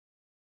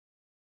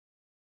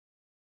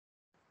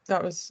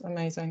That was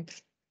amazing.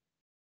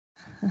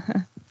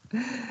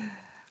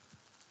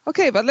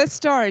 Okay, but let's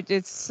start.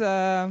 It's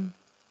a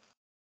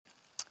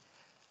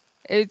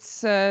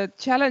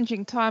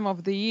challenging time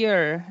of the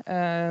year.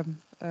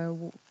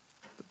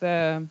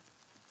 The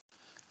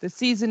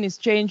season is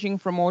changing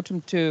from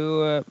autumn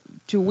to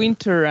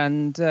winter,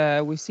 and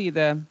we see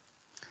the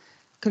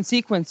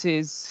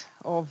consequences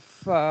of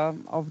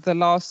the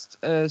last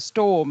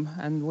storm,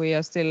 and we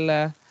are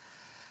still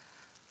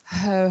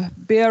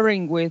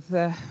bearing with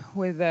the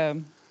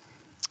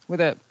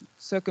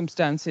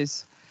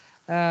circumstances.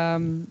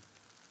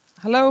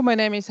 Hello, my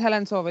name is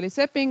Helen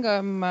Sooväli-Sepping.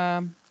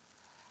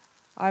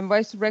 I'm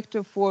Vice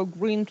Director for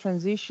Green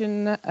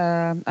Transition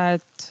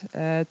at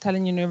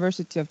Tallinna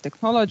University of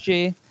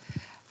Technology,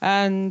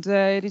 and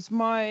it is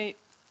my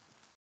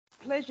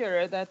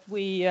pleasure that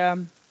we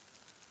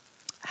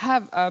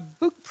have a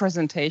book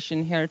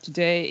presentation here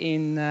today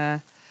in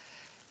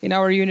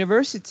our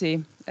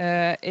university.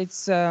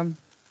 It's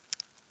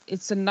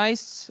a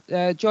nice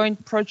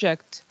joint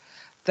project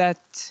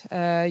that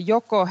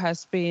Yoko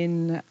has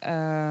been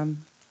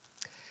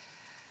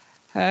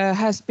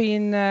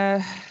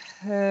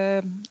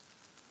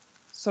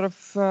sort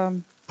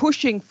of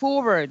pushing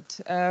forward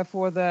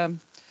for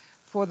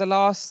the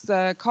last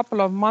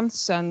couple of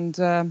months, and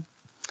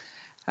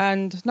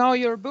now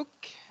your book,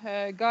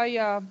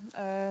 Gaia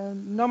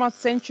Nomad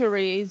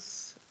Century,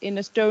 is in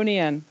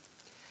Estonian.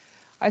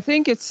 I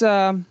think it's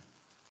a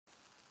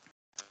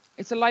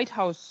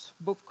lighthouse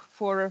book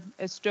for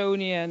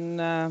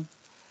Estonian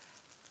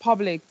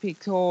public,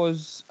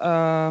 because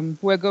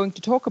we're going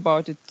to talk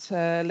about it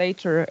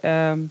later.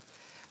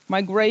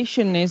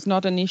 Migration is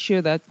not an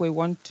issue that we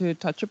want to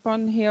touch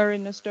upon here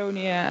in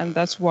Estonia, and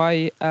that's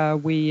why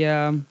we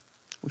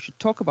should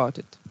talk about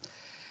it.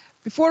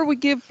 Before we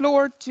give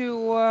floor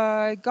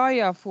to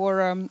Gaia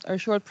for a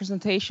short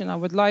presentation, I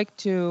would like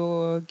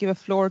to give a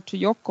floor to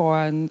Yoko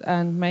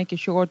and make a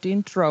short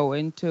intro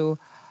into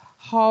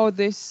how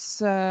this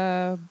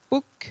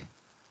book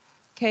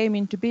came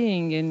into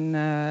being in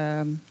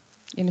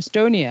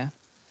Estonia.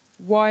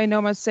 Why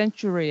Nomad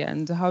Century,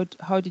 and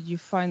how did you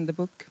find the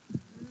book?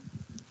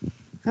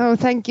 Oh,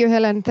 thank you,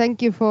 Helen.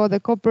 Thank you for the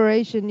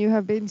cooperation. You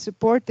have been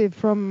supportive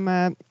from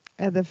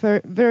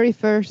the very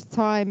first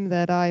time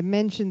that I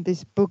mentioned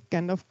this book.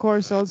 And of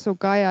course, also,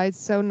 Gaia, it's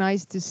so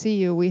nice to see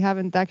you. We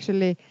haven't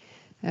actually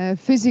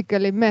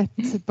physically met,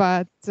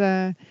 but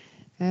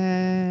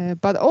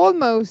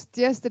almost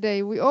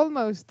yesterday, we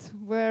almost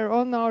were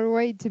on our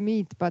way to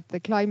meet, but the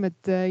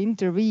climate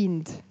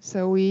intervened.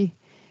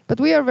 But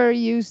we are very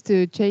used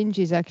to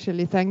changes,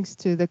 actually, thanks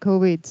to the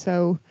COVID.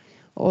 So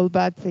all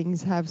bad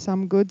things have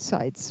some good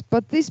sides.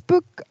 But this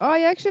book,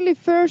 I actually,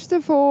 first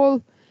of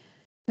all,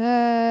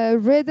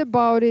 read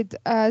about it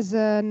as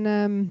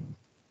some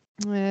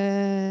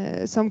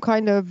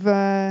kind of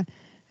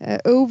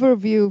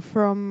overview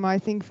from, I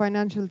think,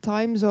 Financial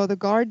Times or The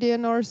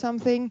Guardian or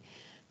something.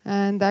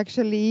 And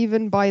actually,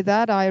 even by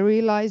that, I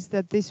realized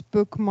that this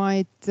book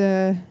might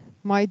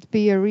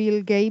be a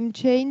real game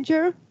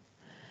changer.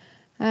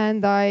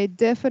 And I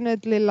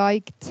definitely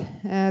liked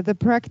the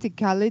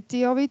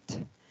practicality of it.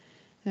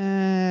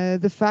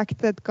 The fact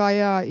that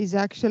Gaia is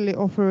actually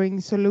offering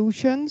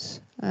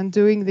solutions and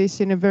doing this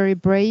in a very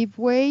brave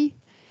way,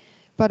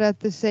 but at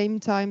the same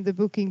time the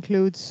book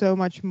includes so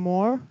much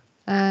more.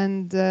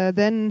 And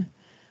then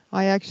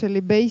I actually,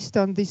 based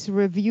on this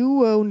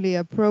review, only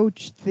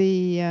approached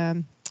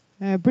the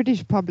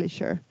British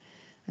publisher,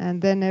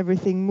 and then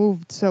everything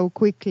moved so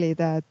quickly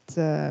that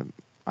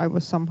I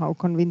was somehow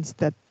convinced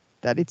that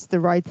it's the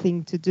right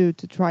thing to do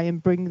to try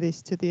and bring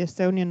this to the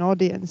Estonian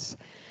audience.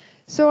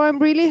 So I'm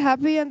really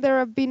happy, and there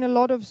have been a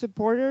lot of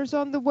supporters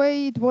on the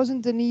way. It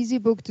wasn't an easy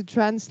book to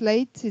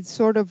translate. It's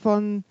sort of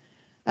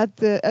at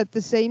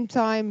the same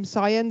time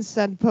science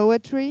and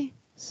poetry.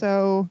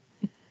 So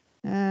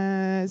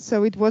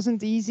it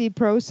wasn't easy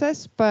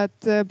process, but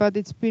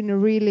it's been a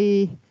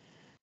really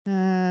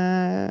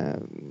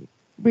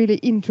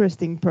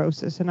interesting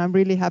process, and I'm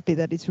really happy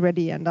that it's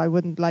ready. And I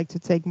wouldn't like to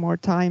take more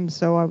time,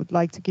 so I would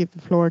like to give the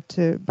floor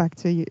back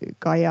to you,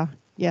 Gaia.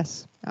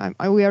 Yes,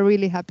 we are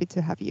really happy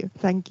to have you.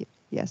 Thank you.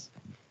 Yes,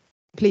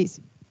 please.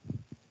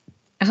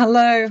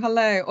 Hello,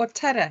 or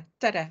tere,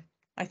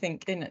 I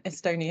think in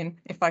Estonian,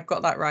 if I've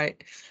got that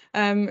right.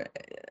 Hi,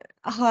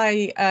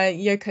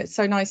 Yoko. It's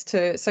so nice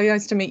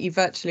to meet you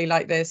virtually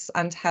like this,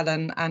 and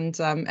Helen, and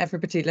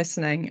everybody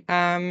listening.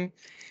 So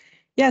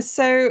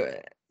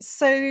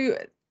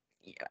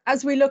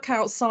as we look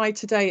outside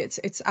today,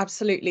 it's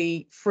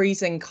absolutely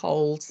freezing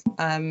cold,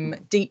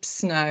 deep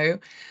snow.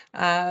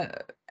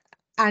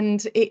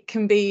 And it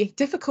can be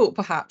difficult,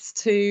 perhaps,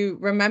 to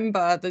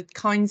remember the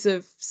kinds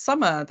of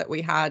summer that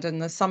we had and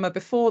the summer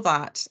before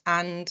that,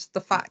 and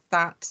the fact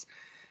that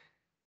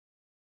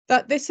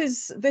this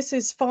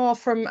is far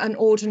from an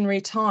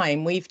ordinary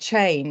time. We've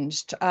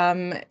changed.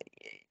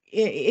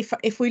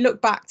 if we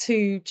look back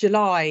to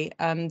July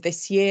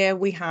this year,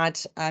 we had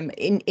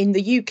in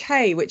the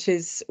UK, which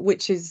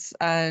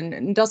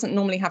doesn't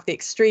normally have the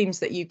extremes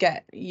that you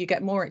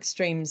get more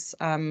extremes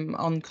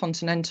on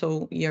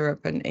continental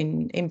Europe and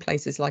in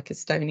places like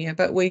Estonia,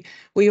 but we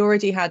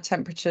already had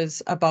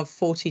temperatures above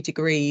 40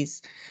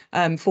 degrees,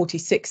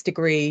 46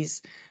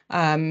 degrees.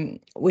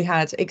 We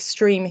had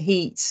extreme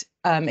heat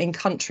in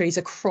countries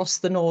across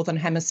the Northern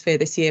Hemisphere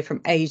this year,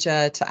 from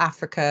Asia to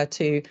Africa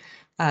to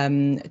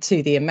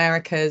the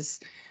Americas.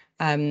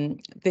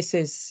 This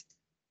is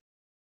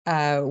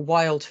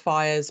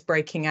wildfires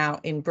breaking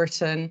out in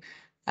Britain.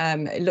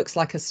 It looks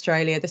like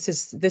Australia. This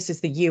is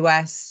the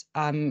US,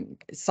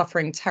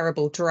 suffering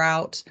terrible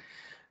drought.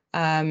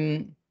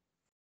 In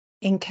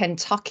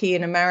Kentucky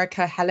in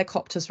America,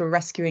 helicopters were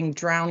rescuing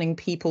drowning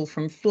people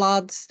from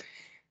floods.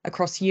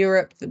 Across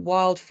Europe, there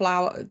were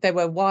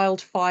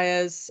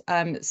wildfires.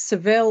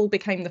 Seville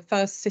became the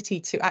first city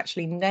to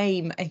actually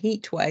name a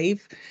heat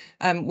wave,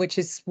 which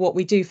is what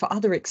we do for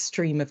other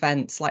extreme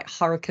events like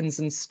hurricanes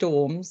and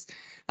storms.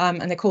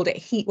 And they called it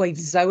Heat Wave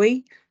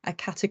Zoe, a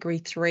category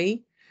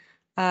 3.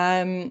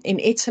 In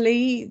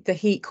Italy, the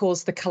heat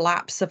caused the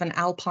collapse of an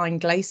alpine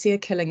glacier,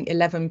 killing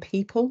 11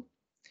 people.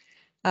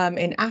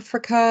 In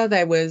Africa,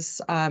 there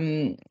was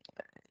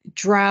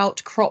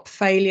drought, crop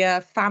failure,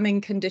 famine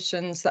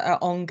conditions that are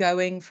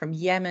ongoing from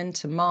Yemen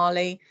to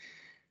Mali.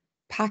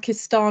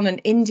 Pakistan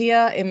and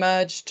India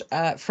emerged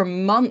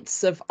from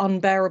months of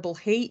unbearable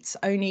heat,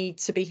 only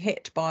to be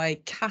hit by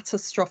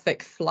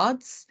catastrophic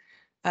floods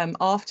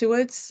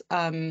afterwards.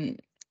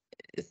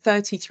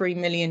 33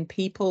 million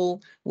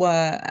people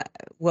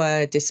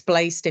were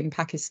displaced in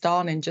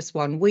Pakistan in just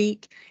 1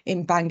 week.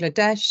 In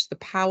Bangladesh, the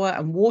power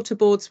and water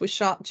boards were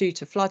shut due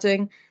to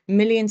flooding.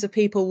 Millions of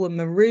people were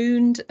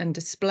marooned and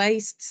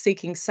displaced,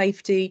 seeking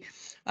safety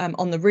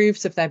on the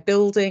roofs of their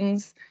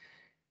buildings.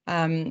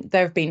 There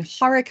have been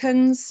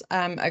hurricanes,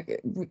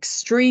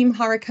 extreme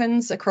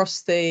hurricanes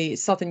across the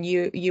southern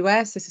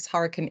US. This is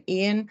Hurricane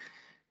Ian,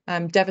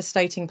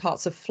 devastating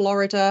parts of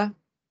Florida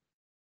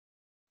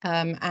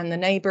and the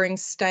neighboring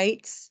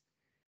states.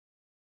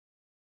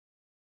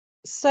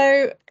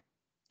 So,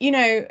 you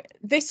know,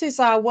 this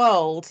is our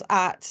world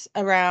at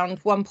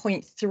around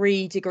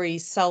 1.3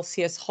 degrees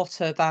Celsius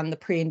hotter than the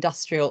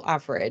pre-industrial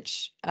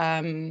average.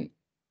 You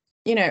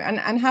know,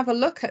 and have a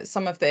look at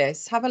some of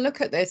this. Have a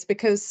look at this,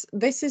 because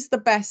this is the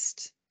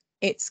best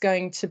it's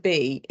going to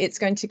be. It's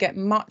going to get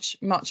much,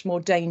 much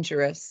more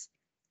dangerous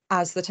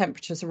as the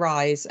temperatures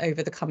rise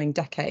over the coming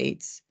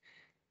decades.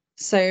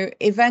 So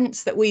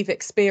events that we've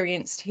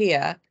experienced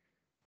here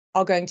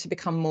are going to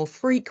become more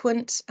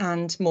frequent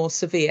and more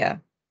severe.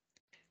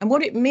 And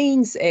what it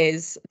means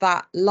is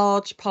that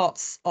large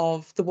parts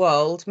of the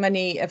world,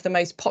 many of the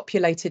most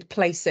populated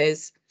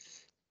places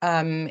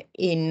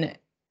in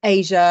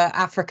Asia,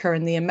 Africa,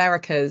 and the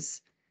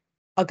Americas,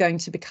 are going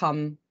to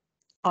become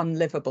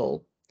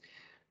unlivable.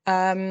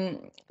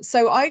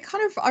 So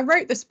I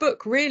wrote this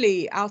book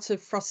really out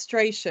of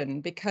frustration,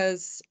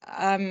 because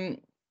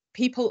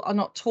people are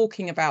not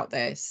talking about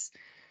this.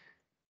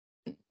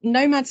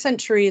 Nomad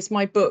Century is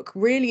my book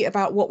really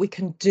about what we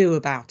can do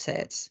about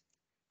it.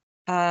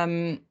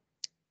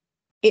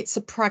 It's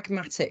a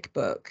pragmatic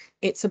book.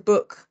 It's a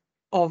book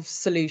of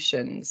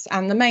solutions.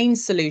 And the main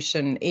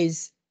solution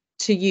is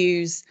to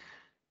use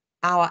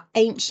our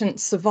ancient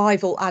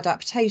survival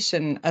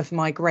adaptation of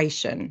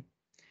migration.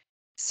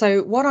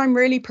 So what I'm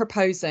really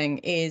proposing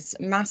is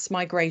mass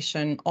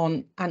migration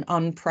on an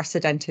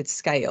unprecedented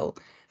scale.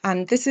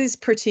 And this is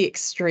pretty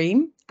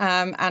extreme,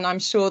 and I'm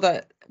sure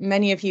that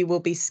many of you will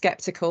be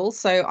skeptical.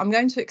 So I'm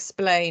going to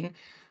explain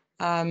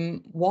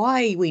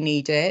why we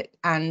need it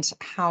and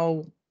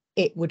how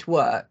it would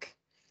work.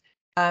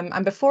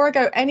 And before I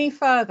go any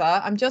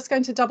further, I'm just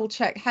going to double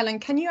check. Helen,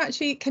 can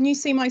you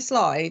see my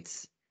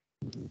slides?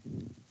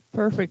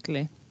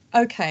 Perfectly.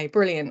 Okay,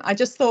 brilliant. I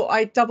just thought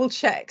I'd double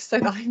check so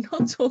that I'm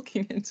not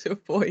talking into a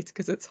void,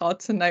 because it's hard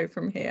to know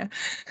from here.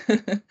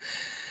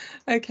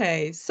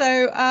 Okay,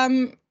 so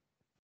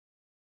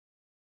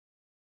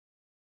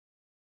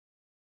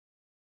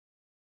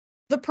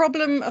the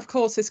problem, of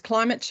course, is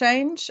climate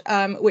change,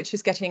 which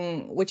is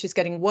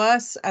getting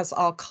worse as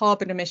our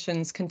carbon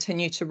emissions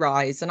continue to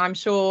rise. And I'm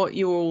sure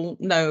you all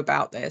know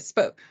about this.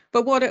 But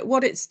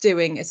what it's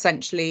doing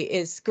essentially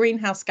is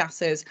greenhouse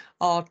gases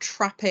are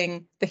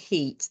trapping the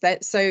heat.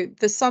 So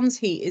the sun's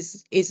heat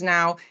is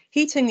now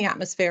heating the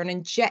atmosphere and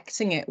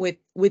injecting it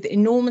with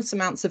enormous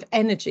amounts of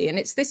energy. And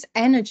it's this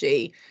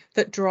energy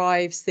that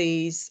drives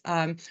these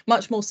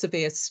much more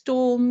severe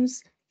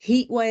storms,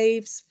 heat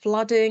waves,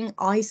 flooding,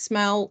 ice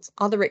melt,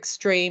 other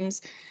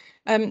extremes.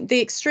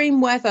 The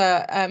extreme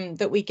weather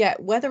that we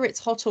get, whether it's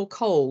hot or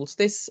cold,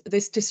 this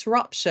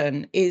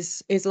disruption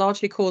is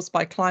largely caused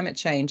by climate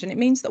change. And it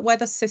means that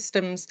weather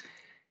systems,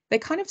 they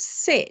kind of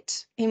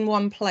sit in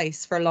one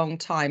place for a long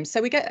time.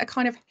 So we get a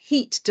kind of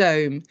heat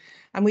dome,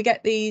 and we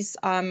get these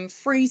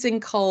freezing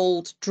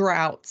cold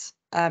drought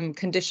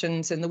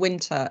conditions in the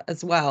winter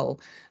as well.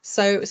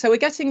 So we're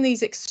getting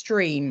these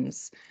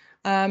extremes.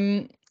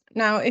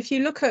 now, if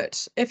you look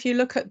at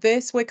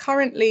this, we're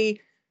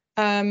currently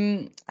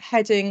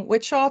we're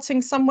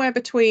charting somewhere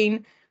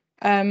between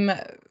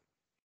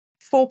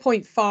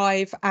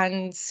 4.5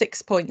 and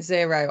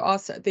 6.0 are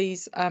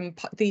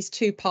these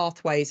two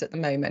pathways at the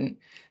moment.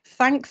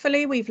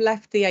 Thankfully, we've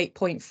left the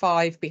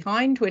 8.5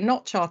 behind. We're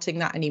not charting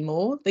that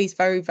anymore, these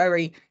very,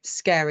 very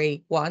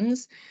scary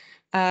ones.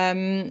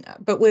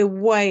 But we're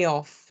way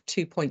off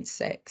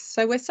 2.6.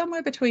 So we're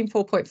somewhere between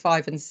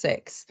 4.5 and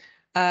 6.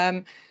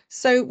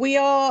 So we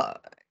are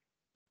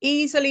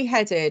easily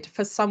headed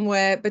for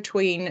somewhere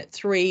between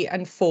 3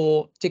 and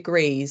 4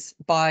 degrees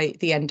by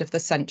the end of the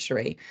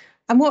century.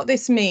 And what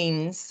this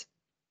means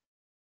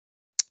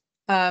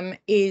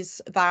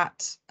is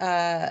that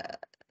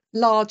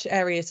large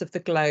areas of the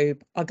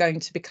globe are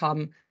going to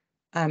become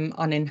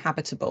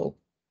uninhabitable.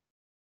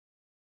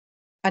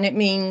 And it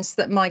means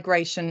that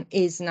migration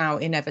is now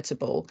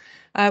inevitable.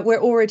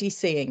 We're already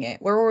seeing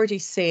it. We're already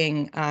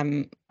seeing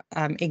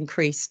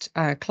increased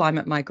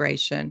climate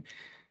migration.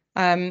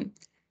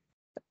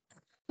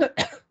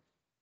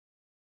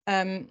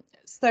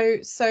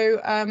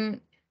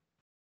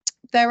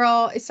 There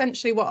are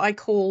essentially what I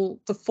call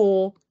the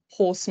 4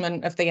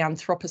 horsemen of the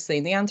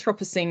Anthropocene. The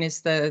Anthropocene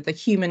is the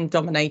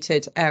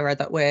human-dominated era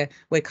that we're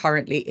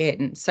currently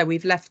in. So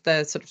we've left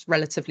the sort of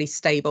relatively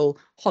stable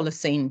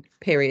Holocene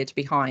period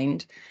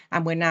behind,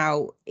 and we're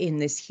now in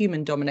this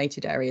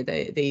human-dominated area,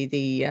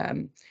 the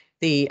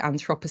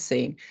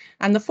Anthropocene.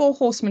 And the 4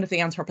 horsemen of the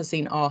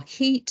Anthropocene are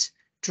heat,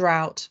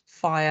 drought,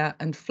 fire,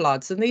 and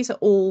floods. And these are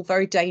all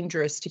very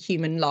dangerous to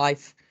human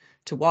life,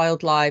 to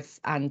wildlife,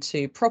 and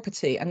to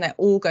property, and they're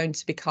all going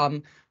to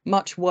become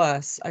much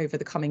worse over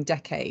the coming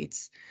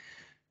decades.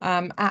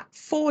 At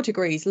 4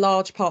 degrees,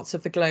 large parts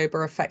of the globe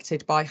are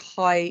affected by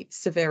high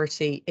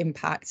severity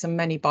impacts, and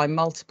many by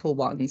multiple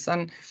ones.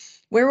 And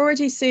we're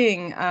already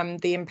seeing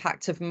the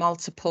impact of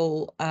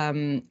multiple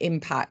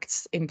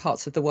impacts in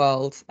parts of the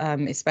world,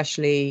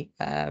 especially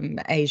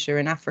Asia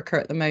and Africa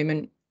at the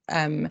moment.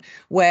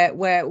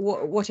 Where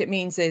what it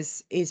means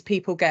is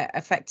people get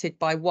affected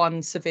by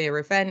one severe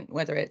event,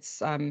 whether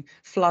it's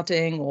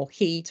flooding or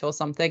heat or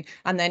something,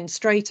 and then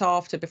straight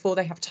after, before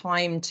they have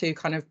time to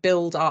kind of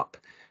build up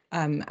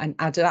and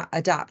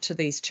adapt to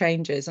these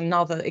changes,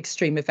 another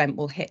extreme event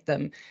will hit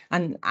them,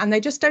 and they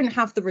just don't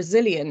have the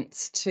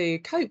resilience to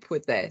cope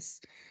with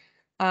this.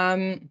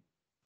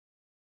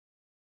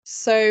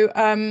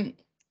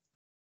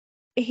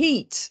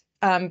 Heat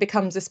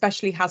becomes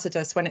especially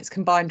hazardous when it's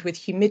combined with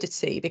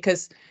humidity,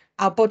 because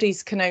our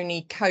bodies can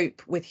only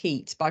cope with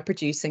heat by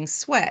producing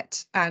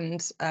sweat,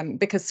 and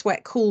because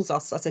sweat cools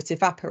us as it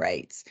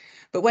evaporates.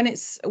 But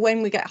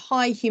when we get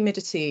high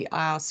humidity,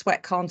 our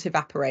sweat can't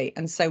evaporate,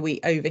 and so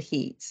we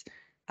overheat,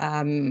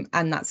 and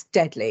that's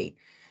deadly.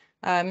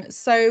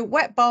 So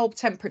wet bulb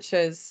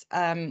temperatures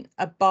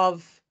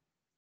above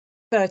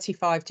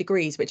 35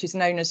 degrees, which is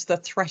known as the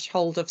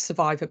threshold of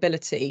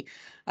survivability,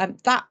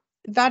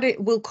 that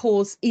it will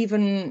cause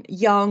even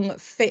young,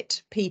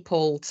 fit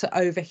people to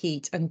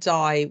overheat and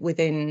die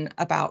within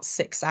about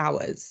 6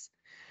 hours.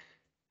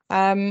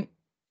 Now,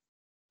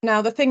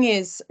 the thing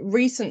is,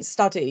 recent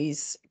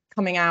studies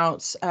coming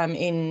out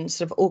in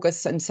sort of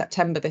August and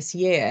September this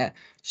year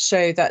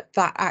show that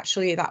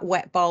actually that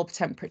wet bulb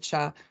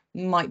temperature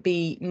might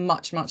be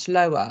much, much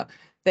lower.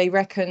 They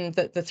reckon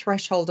that the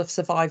threshold of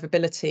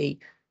survivability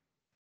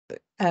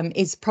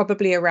is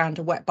probably around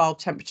a wet bulb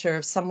temperature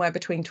of somewhere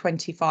between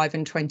 25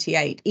 and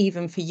 28,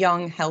 even for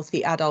young,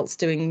 healthy adults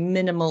doing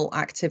minimal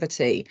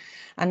activity.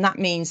 And that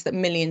means that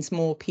millions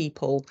more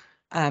people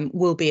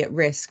will be at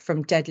risk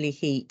from deadly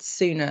heat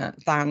sooner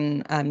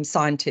than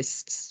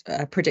scientists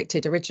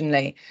predicted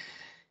originally.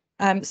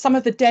 Some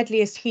of the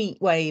deadliest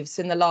heat waves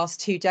in the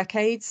last 2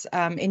 decades.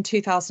 In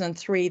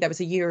 2003, there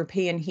was a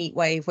European heat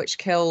wave which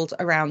killed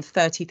around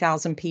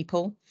 30,000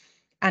 people.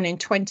 And in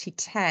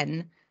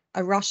 2010,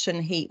 a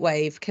Russian heat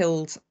wave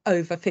killed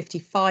over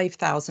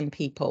 55,000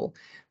 people.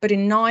 But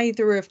in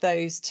neither of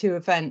those 2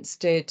 events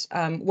did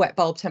wet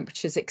bulb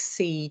temperatures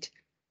exceed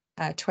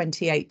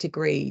 28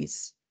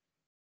 degrees.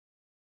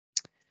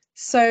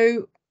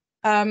 So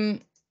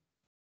even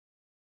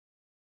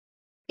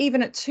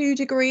at 2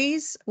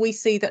 degrees, we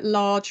see that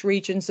large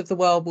regions of the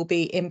world will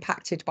be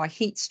impacted by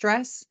heat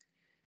stress.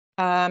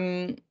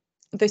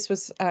 This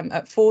was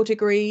at 4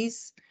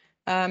 degrees.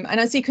 And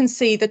as you can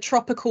see, the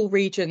tropical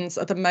regions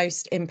are the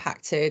most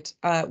impacted,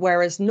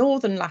 whereas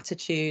northern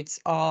latitudes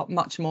are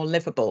much more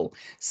livable.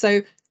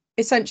 So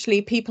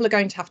essentially, people are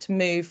going to have to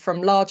move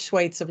from large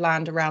swathes of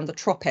land around the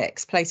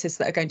tropics, places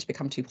that are going to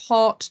become too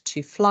hot,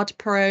 too flood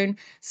prone,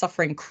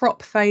 suffering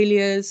crop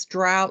failures,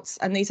 droughts.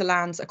 And these are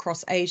lands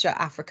across Asia,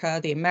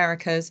 Africa, the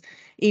Americas,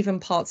 even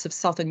parts of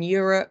Southern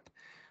Europe,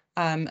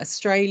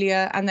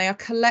 Australia, and they are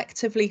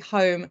collectively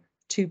home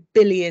to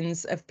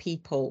billions of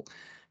people.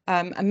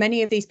 And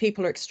many of these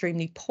people are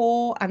extremely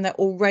poor, and they're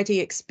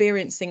already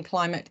experiencing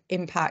climate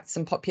impacts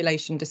and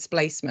population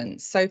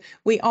displacement. So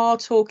we are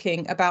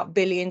talking about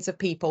billions of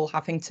people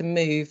having to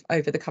move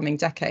over the coming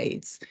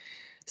decades.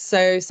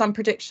 So some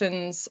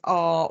predictions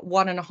are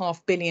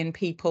 1.5 billion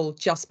people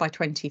just by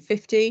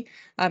 2050.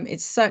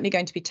 It's certainly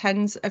going to be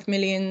tens of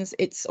millions.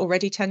 It's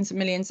already tens of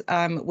millions.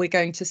 We're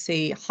going to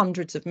see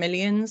hundreds of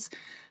millions,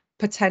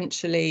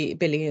 potentially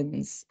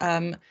billions.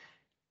 And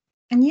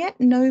yet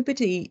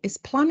nobody is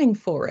planning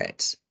for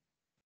it.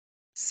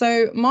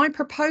 So my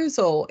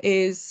proposal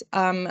is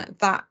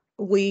that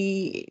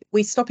we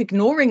stop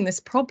ignoring this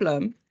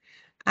problem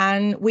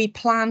and we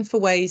plan for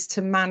ways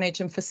to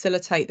manage and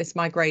facilitate this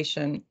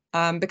migration,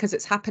 because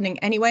it's happening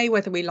anyway,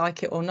 whether we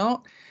like it or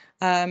not.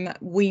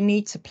 We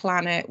need to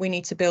plan it. We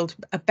need to build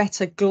a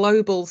better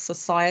global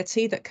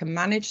society that can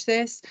manage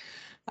this,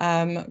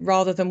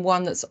 rather than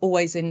one that's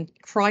always in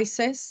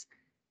crisis.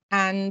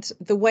 And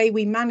the way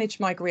we manage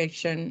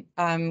migration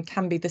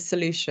can be the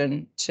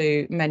solution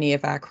to many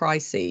of our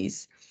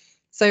crises.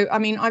 So, I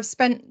mean, I've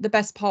spent the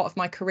best part of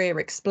my career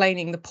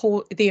explaining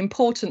the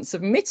importance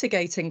of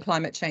mitigating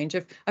climate change,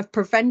 of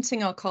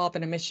preventing our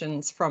carbon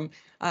emissions from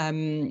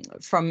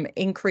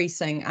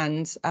increasing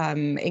and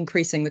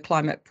increasing the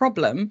climate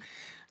problem.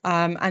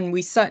 And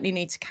we certainly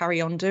need to carry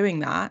on doing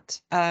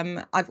that.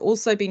 I've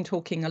also been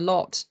talking a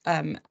lot,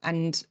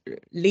 and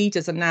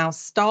leaders are now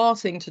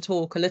starting to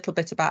talk a little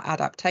bit about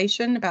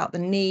adaptation, about the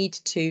need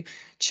to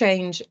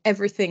change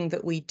everything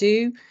that we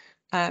do,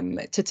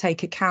 to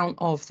take account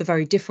of the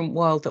very different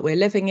world that we're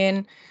living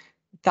in.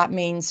 That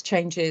means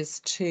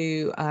changes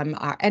to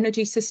our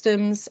energy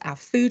systems, our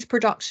food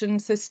production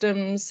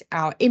systems,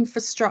 our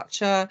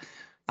infrastructure,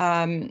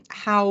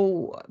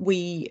 how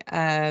we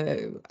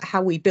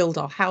build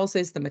our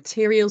houses, the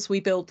materials we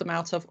build them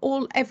out of,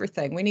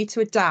 everything. We need to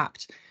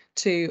adapt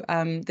to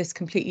this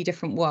completely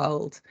different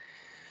world.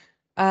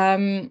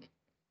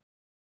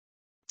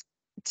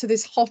 To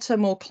this hotter,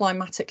 more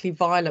climatically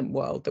violent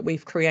world that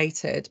we've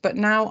created. But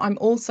now I'm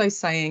also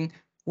saying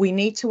we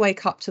need to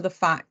wake up to the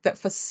fact that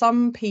for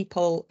some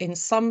people in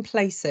some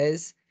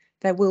places,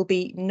 there will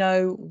be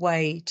no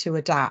way to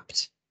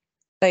adapt.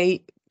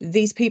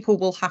 These people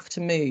will have to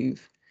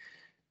move.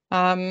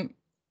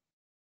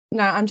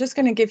 Now, I'm just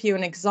going to give you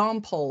an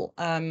example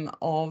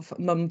of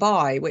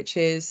Mumbai, which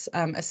is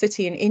a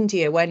city in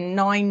India where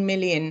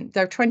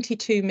there are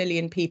 22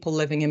 million people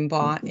living in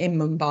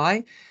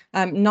Mumbai.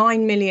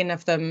 9 million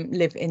of them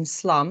live in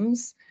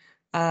slums.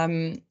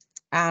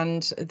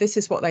 And this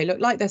is what they look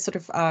like. They're sort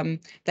of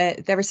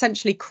they're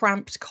essentially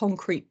cramped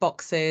concrete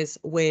boxes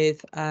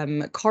with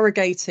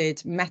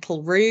corrugated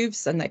metal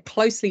roofs, and they're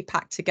closely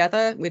packed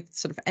together with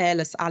sort of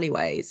airless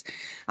alleyways.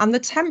 And the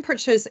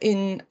temperatures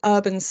in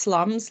urban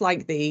slums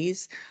like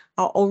these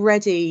are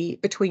already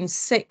between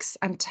 6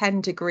 and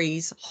 10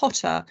 degrees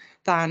hotter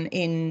than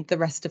in the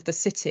rest of the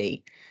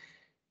city.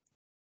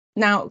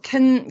 Now,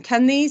 can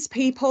these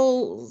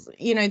people,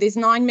 these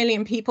 9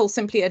 million people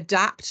simply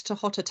adapt to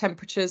hotter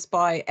temperatures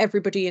by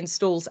everybody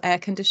installs air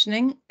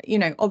conditioning?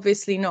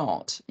 Obviously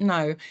not.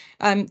 No.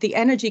 The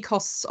energy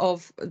costs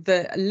of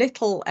the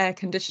little air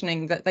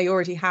conditioning that they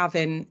already have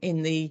in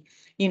the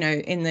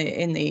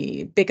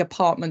big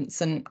apartments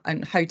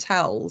and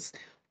hotels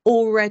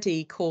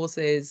already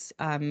causes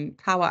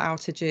power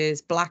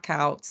outages,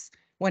 blackouts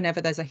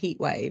whenever there's a heat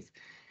wave.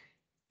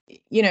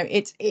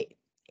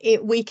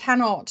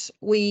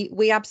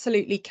 We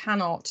absolutely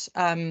cannot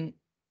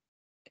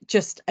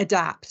just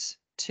adapt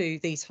to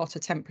these hotter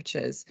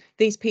temperatures.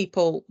 These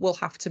people will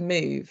have to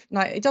move.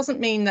 Now, it doesn't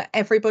mean that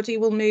everybody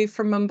will move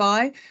from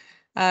Mumbai.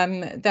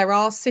 There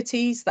are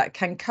cities that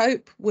can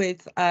cope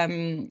with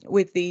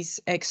these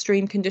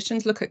extreme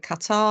conditions. Look at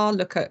Qatar,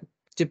 look at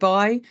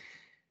Dubai.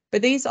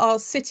 But these are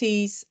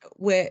cities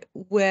where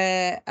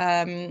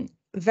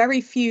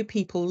very few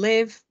people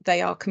live.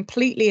 They are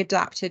completely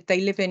adapted.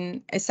 They live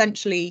in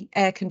essentially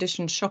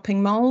air-conditioned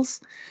shopping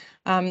malls.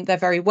 They're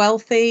very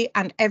wealthy,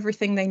 and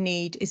everything they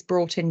need is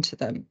brought into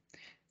them.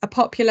 A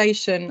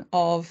population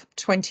of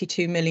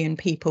 22 million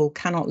people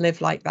cannot live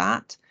like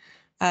that.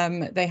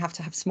 They have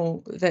to have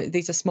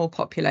these are small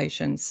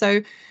populations.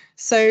 So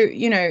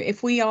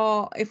if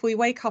we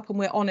wake up and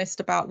we're honest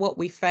about what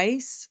we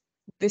face,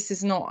 this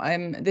is not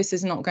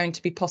going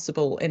to be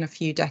possible in a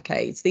few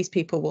decades. These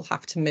people will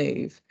have to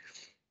move.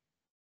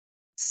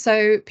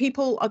 So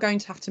people are going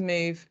to have to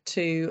move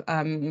to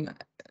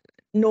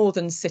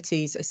northern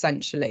cities,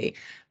 essentially.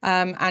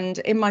 And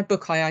in my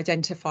book, I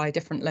identify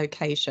different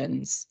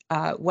locations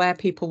where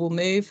people will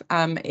move.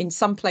 In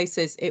some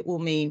places, it will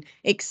mean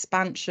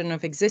expansion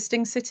of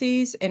existing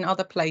cities. In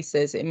other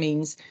places, it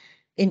means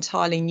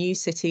entirely new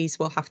cities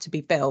will have to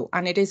be built.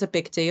 And it is a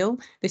big deal.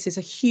 This is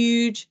a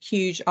huge,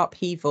 huge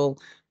upheaval.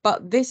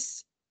 But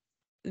this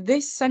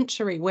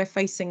century, we're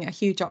facing a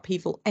huge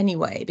upheaval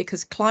anyway,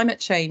 because climate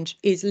change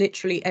is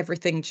literally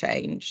everything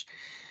change.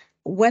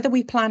 Whether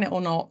we plan it or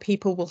not,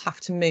 people will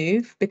have to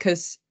move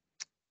because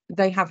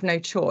they have no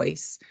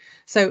choice.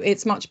 So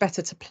it's much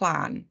better to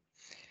plan.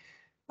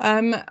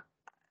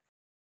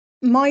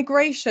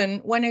 Migration,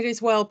 when it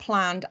is well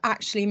planned,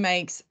 actually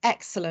makes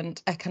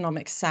excellent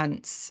economic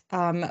sense,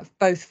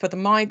 both for the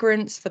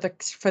migrants, for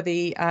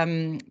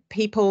the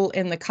people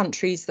in the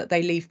countries that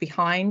they leave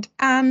behind,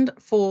 and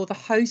for the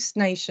host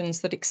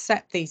nations that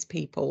accept these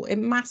people. It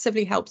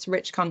massively helps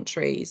rich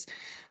countries.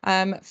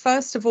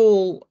 First of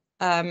all,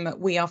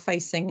 we are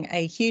facing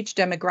a huge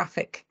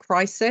demographic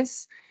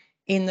crisis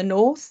in the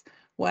north,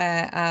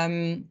 where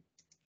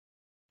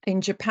in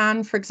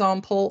Japan, for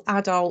example,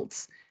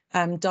 adults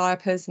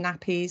diapers,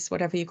 nappies,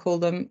 whatever you call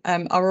them,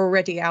 are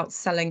already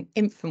outselling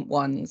infant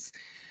ones.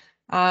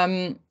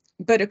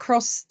 But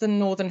across the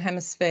Northern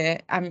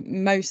Hemisphere and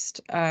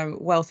most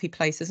wealthy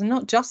places, and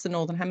not just the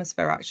Northern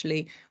Hemisphere,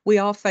 actually, we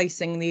are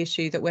facing the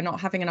issue that we're not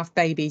having enough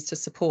babies to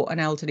support an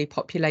elderly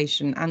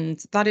population.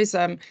 And that is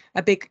a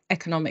big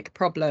economic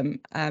problem,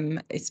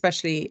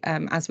 especially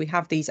as we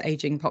have these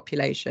aging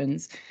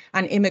populations,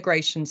 and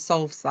immigration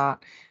solves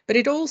that. But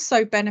it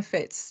also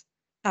benefits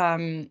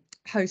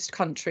host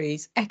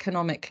countries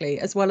economically,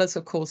 as well as,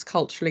 of course,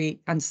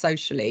 culturally and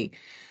socially.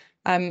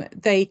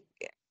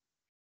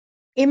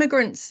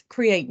 Immigrants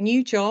create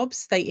new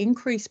jobs, they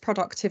increase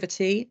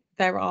productivity.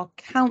 There are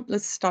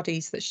countless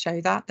studies that show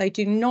that. They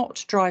do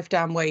not drive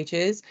down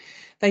wages,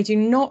 they do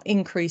not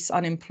increase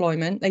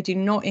unemployment, they do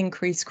not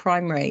increase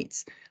crime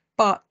rates,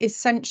 but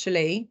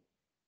essentially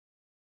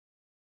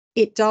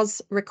it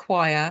does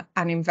require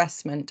an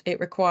investment.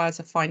 It requires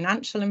a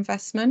financial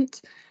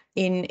investment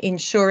in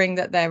ensuring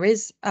that there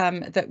is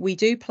that we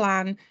do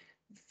plan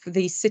for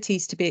these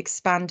cities to be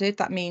expanded.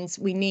 That means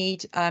we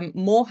need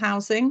more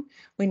housing,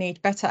 we need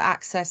better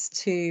access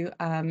to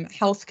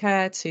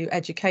healthcare, to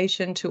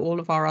education, to all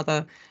of our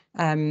other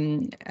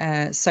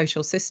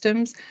social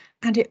systems.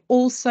 And it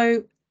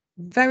also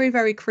very,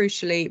 very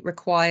crucially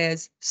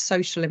requires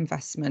social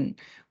investment.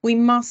 We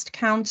must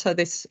counter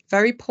this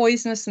very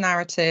poisonous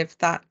narrative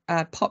that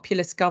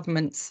populist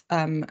governments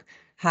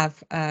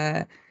have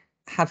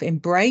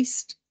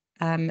embraced,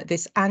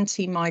 this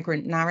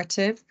anti-migrant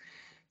narrative.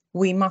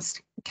 We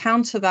must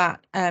counter that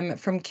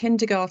from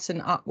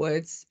kindergarten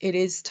upwards. It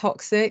is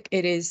toxic,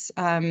 it is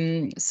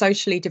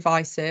socially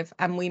divisive,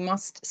 and we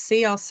must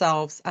see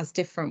ourselves as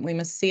different. We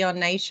must see our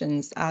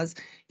nations as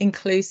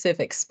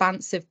inclusive,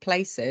 expansive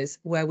places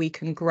where we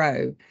can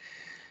grow.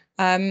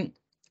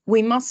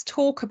 We must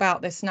talk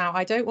about this now.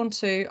 I don't want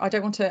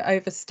to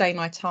overstay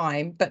my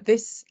time, but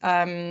this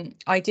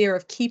idea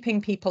of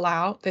keeping people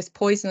out, this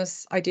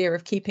poisonous idea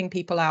of keeping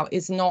people out,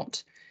 is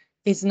not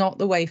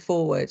the way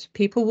forward.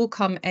 People will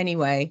come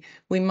anyway.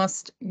 We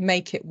must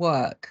make it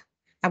work.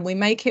 And we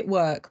make it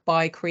work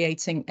by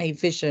creating a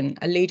vision,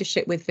 a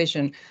leadership with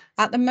vision.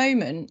 At the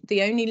moment,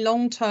 the only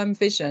long-term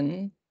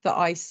vision that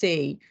I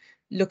see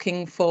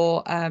looking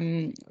for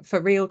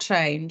real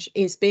change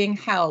is being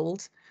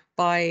held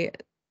by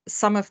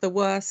some of the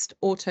worst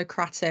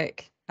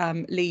autocratic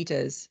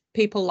leaders.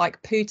 People like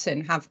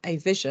Putin have a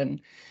vision.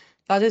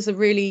 That is a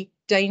really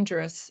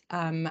dangerous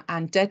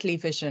and deadly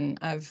vision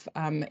of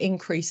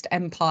increased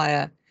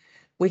empire.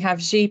 We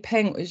have Xi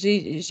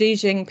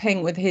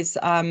Jinping with his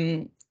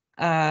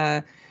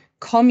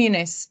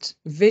communist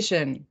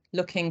vision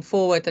looking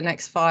forward the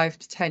next 5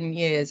 to 10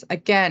 years.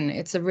 Again,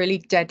 it's a really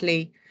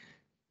deadly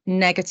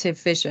negative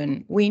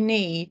vision. We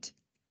need,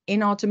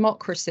 in our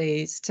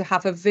democracies, to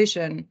have a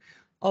vision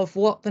of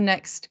what the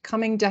next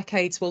coming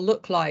decades will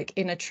look like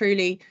in a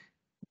truly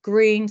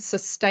green,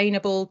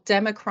 sustainable,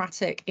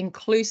 democratic,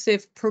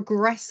 inclusive,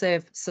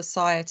 progressive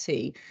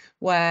society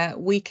where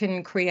we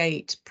can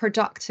create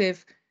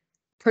productive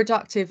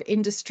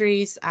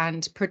industries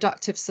and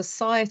productive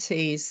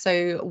societies.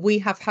 So we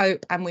have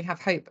hope, and we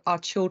have hope our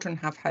children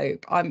have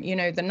hope. You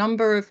know, the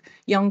number of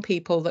young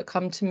people that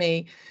come to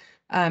me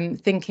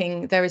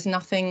thinking there is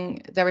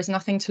nothing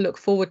to look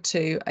forward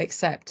to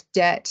except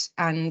debt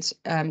and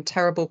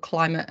terrible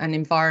climate and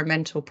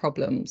environmental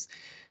problems.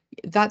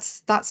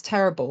 That's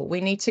terrible.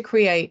 We need to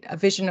create a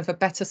vision of a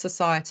better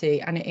society,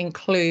 and it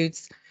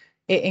includes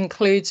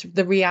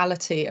the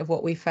reality of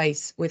what we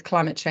face with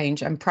climate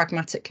change and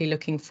pragmatically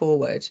looking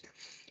forward.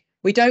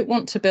 We don't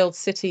want to build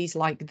cities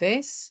like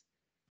this,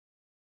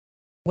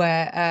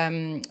 where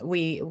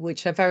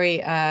which are very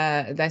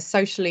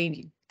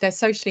they're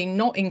socially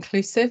not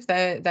inclusive.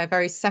 They're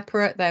very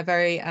separate. They're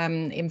very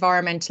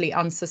environmentally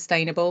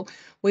unsustainable.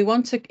 We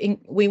want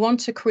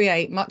to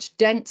create much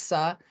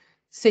denser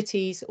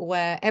cities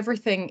where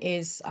everything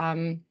is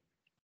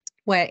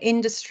where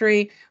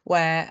industry,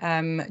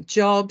 where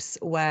jobs,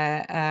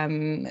 where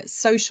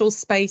social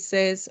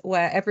spaces,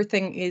 where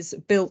everything is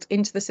built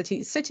into the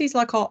city. Cities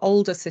like our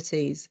older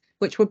cities,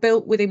 which were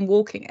built within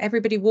walking.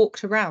 Everybody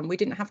walked around. We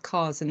didn't have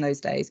cars in those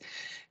days.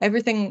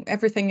 Everything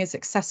is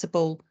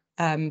accessible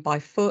by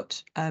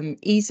foot,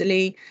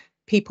 easily.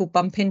 People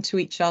bump into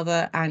each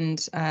other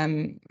and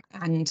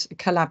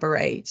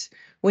collaborate.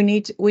 We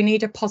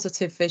need a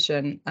positive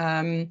vision.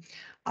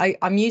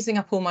 I'm using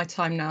up all my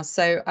time now,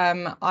 so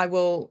I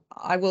will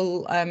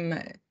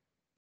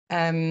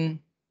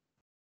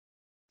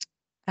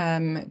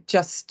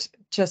just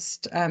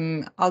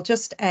I'll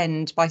just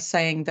end by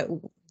saying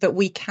that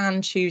we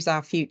can choose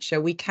our future.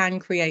 We can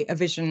create a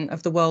vision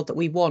of the world that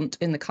we want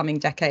in the coming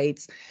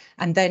decades,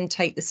 and then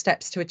take the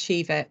steps to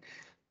achieve it.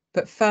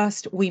 But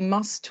first, we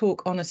must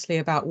talk honestly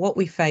about what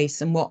we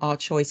face and what our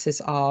choices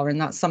are, and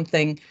that's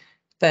something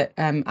that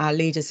our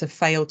leaders have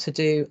failed to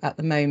do at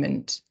the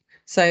moment.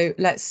 So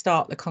let's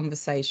start the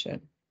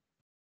conversation.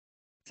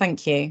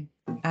 Thank you.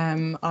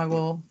 I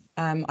will.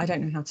 I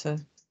don't know how to.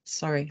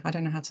 Sorry, I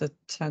don't know how to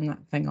turn that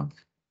thing off.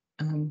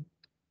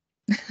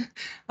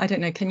 I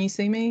don't know. Can you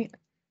see me?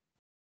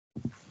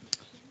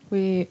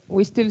 We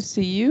still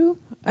see you.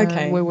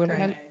 Okay.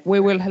 We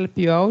will help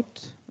you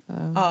out.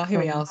 Here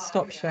we are.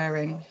 Stop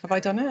sharing. Have I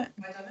done it?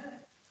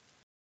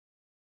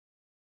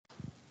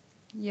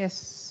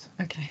 Yes.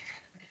 Okay.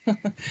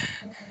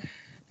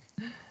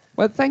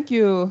 Well, thank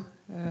you,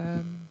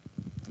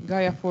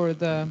 Gaia, for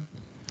the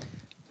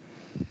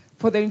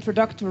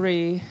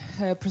introductory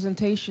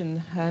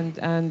presentation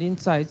and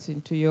insights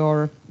into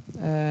your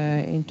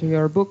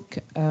book.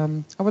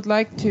 I would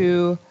like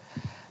to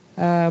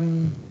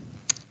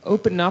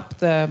open up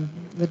the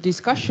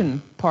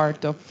discussion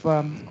part of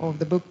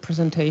the book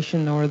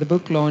presentation or the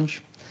book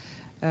launch,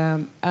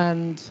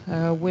 and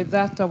with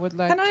that, I would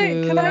like to.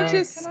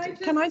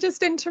 Can I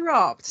just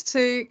interrupt?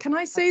 Can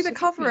I see the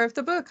cover of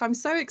the book? I'm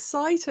so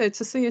excited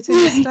to see it in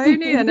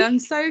Estonian. I'm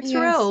so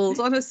thrilled.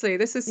 Honestly,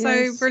 this is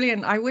so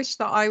brilliant. I wish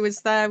that I was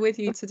there with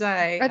you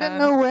today. I don't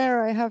know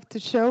where I have to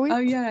show it. Oh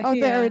yeah, oh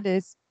here. There it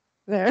is.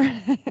 There.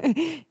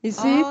 You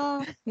see it?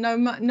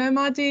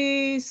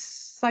 Nomaadide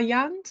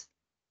sajand.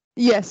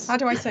 Yes. How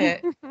do I say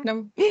it?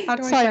 No. How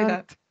do I say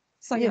that?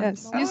 Sajand.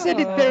 Yes, you said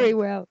it very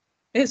well.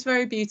 It's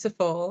very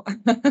beautiful.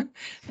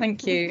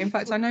 Thank you. In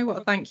fact, I know what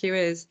a thank you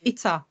is.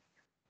 Ita.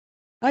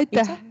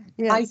 Aita.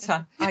 Yes.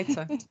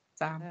 Aita.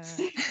 Damn.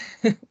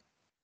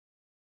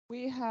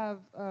 We have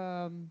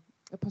a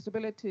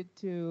possibility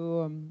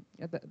to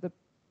the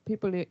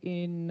people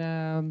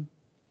in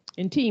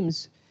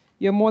Teams.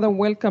 You're more than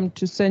welcome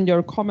to send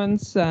your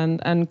comments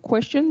and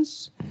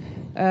questions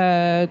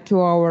to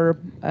our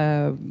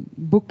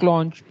book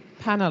launch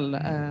panel,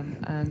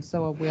 and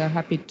so we are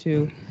happy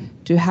to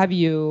have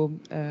you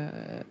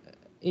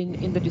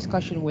in the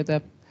discussion with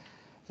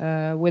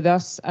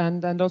us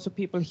and also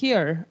people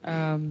here.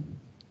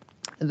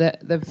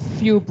 The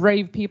few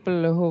brave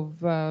people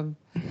who've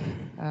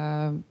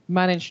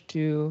managed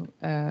to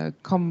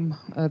come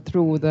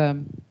through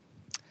the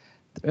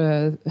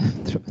through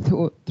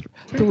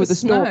the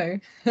snow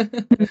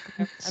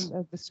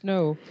and the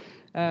snow.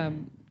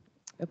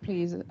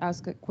 Please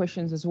ask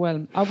questions as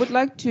well. I would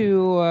like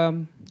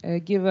to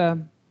give a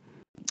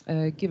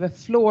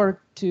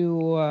floor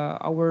to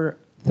our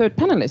third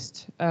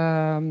panelist,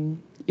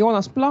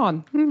 Joonas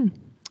Plaaniga.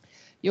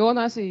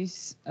 Joonas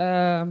is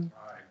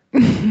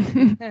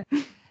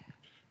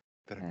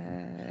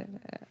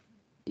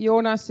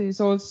Joonas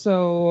is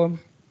also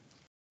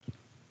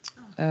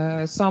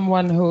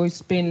someone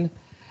who's been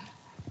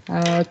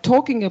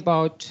talking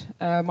about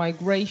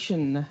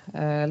migration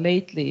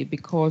lately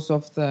because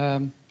of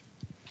the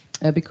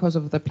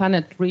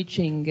planet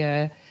reaching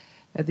the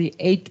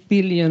 8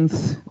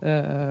 billionth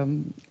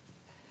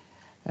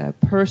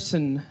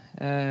person,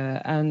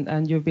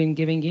 and you've been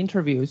giving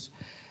interviews.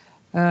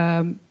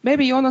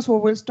 Maybe Joonas,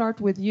 we'll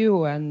start with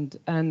you and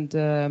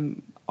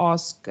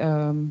ask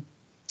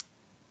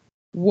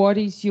what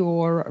is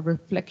your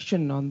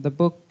reflection on the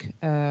book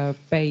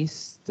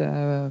based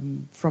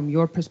from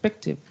your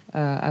perspective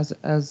as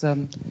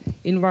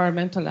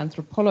environmental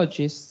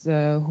anthropologist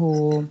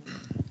who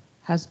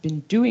has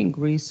been doing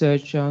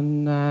research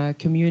on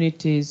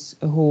communities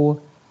who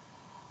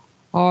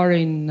are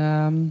in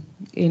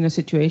a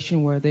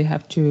situation where they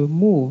have to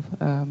move,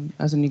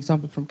 as an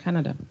example from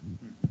Canada?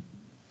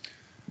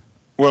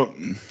 Well,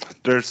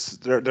 there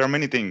are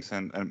many things,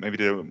 and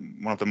maybe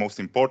one of the most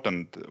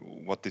important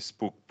what this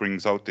book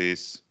brings out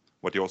is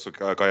what you also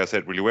Gaia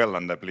said really well,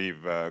 and I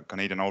believe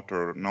Canadian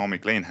author Naomi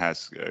Klein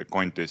has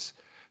coined this,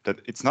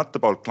 that it's not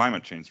about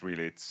climate change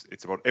really,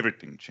 it's about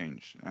everything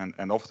change,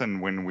 and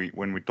often when we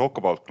talk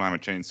about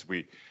climate change,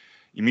 we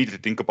immediately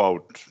think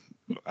about,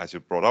 as you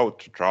brought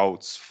out,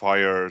 droughts,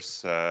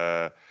 fires,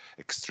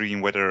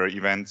 extreme weather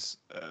events.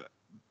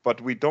 But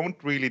we don't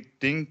really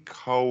think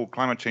how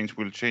climate change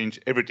will change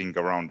everything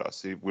around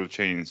us. It will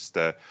change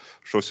the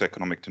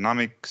socioeconomic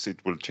dynamics,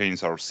 it will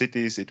change our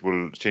cities, it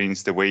will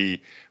change the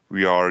way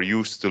we are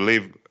used to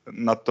live.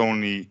 Not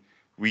only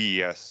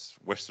we as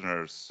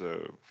Westerners,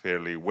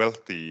 fairly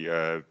wealthy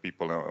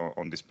people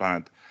on this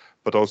planet,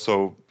 but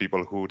also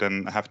people who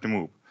then have to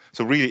move.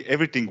 So really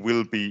everything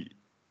will be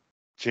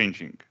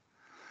changing.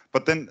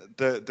 But then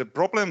the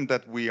problem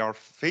that we are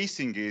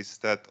facing is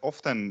that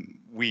often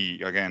we,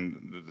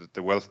 again,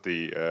 the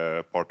wealthy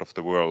part of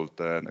the world,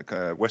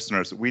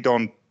 Westerners, we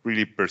don't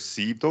really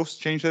perceive those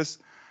changes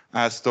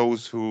as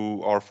those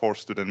who are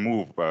forced to then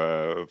move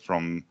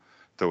from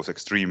those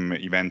extreme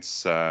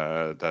events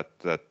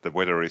that the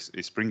weather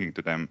is bringing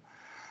to them.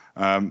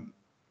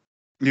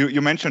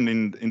 You mentioned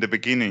in the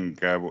beginning,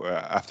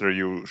 after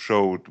you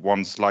showed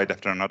one slide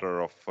after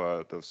another of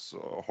those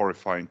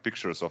horrifying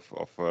pictures of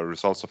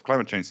results of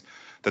climate change,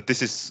 that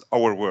this is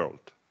our world.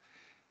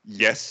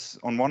 Yes,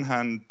 on one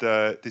hand,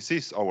 this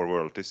is our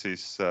world. This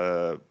is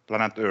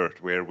planet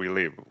Earth where we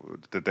live,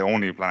 the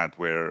only planet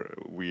where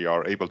we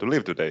are able to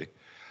live today.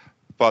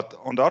 But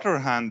on the other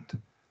hand,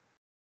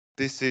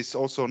 this is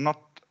also not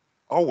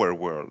our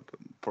world.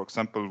 For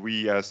example,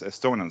 we as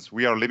Estonians,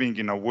 we are living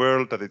in a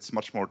world that it's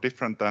much more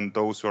different than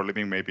those who are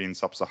living maybe in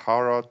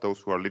Sub-Sahara, those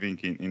who are living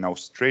in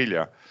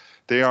Australia.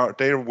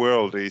 Their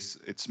world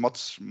it's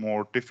much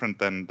more different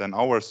than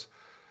ours,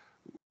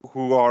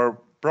 who are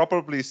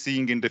probably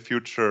seeing in the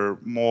future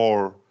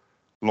more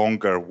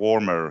longer,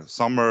 warmer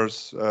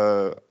summers.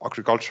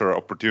 Agricultural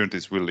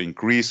opportunities will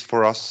increase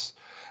for us.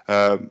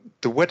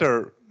 The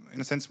weather,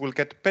 in a sense, will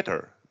get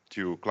better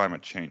due to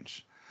climate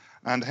change.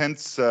 And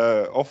hence,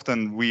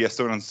 often we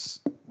Estonians,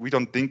 we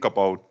don't think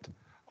about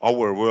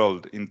our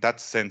world in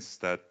that sense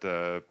that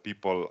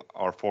people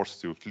are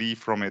forced to flee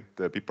from it,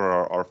 people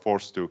are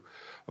forced to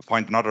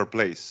find another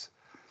place.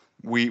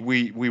 We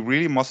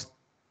really must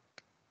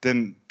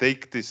then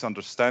take this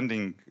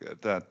understanding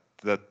that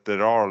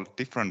there are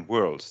different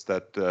worlds,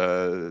 that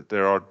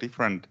there are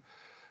different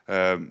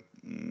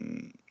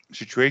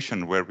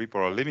situations where people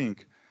are living,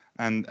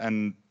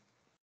 and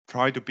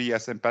try to be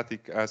as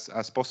empathic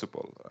as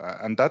possible.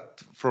 And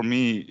that, for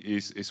me,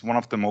 is one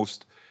of the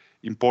most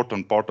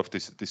important part of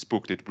this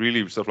book. It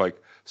really sort of like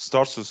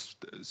starts to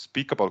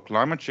speak about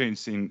climate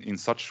change in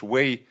such a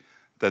way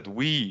that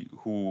we,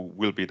 who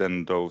will be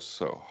then those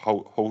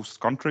host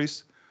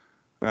countries,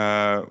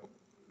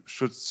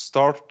 should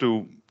start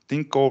to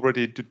think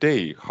already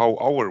today how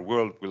our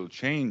world will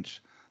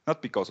change,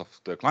 not because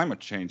of the climate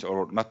change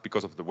or not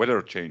because of the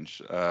weather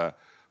change,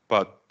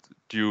 but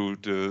due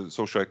to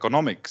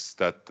socioeconomics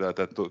that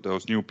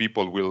those new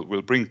people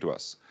will bring to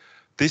us.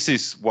 This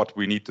is what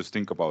we need to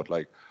think about,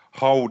 like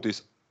how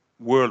this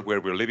world where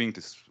we're living,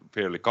 this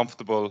fairly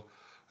comfortable,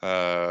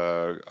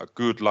 a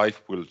good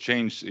life will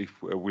change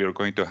if we are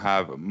going to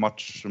have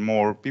much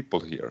more people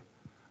here.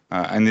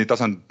 And it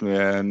doesn't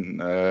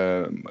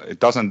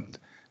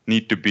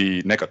need to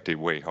be negative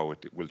way how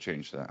it will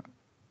change that.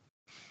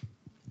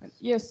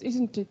 Yes,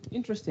 isn't it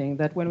interesting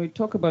that when we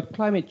talk about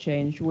climate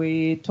change,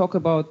 we talk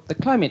about the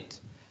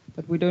climate,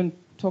 but we don't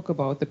talk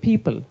about the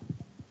people,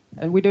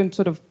 and we don't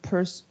sort of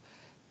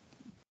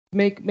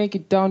make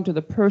it down to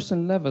the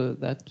person level.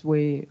 That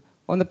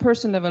on the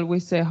person level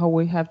we say how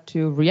we have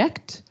to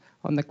react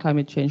on the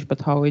climate change, but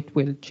how it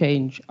will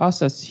change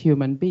us as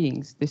human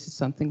beings. This is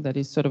something that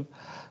is sort of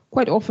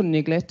quite often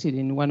neglected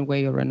in one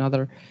way or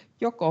another.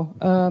 Yoko,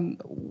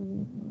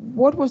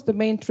 what was the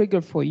main trigger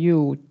for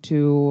you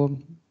to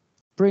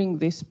bring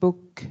this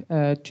book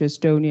to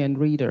Estonian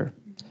reader?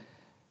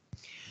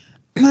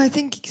 I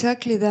think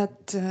exactly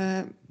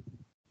that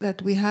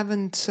we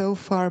haven't so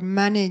far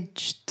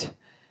managed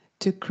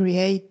to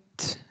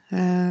create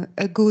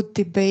a good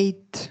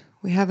debate.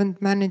 We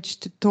haven't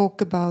managed to talk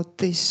about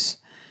these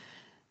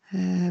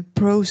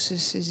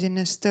processes in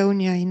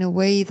Estonia in a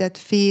way that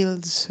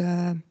feels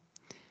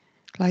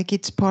like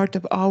it's part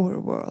of our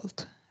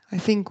world. I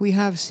think we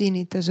have seen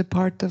it as a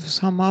part of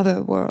some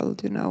other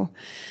world, you know.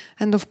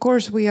 And of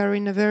course, we are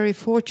in a very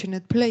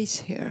fortunate place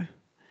here.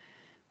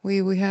 We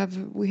are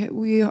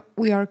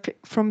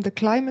from the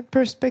climate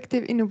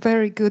perspective in a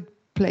very good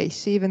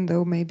place, even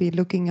though maybe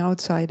looking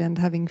outside and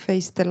having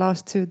faced the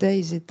last 2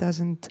 days, it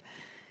doesn't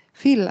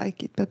feel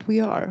like it, but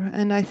we are.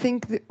 And I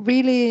think that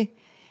really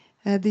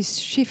this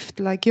shift,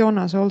 like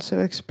Joonas also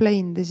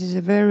explained, this is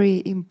a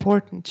very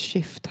important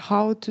shift,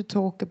 how to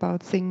talk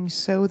about things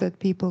so that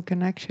people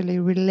can actually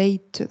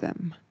relate to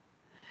them.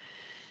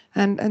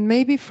 And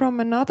maybe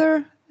from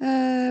another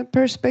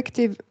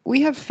perspective,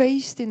 we have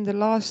faced in the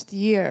last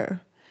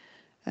year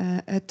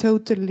a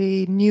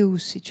totally new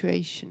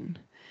situation.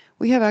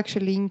 We have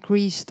actually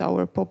increased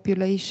our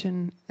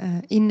population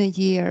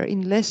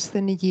in less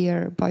than a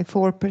year, by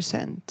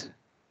 4%.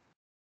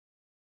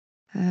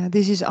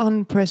 This is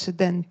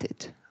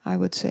unprecedented, I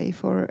would say,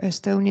 for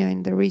Estonia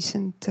in the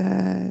recent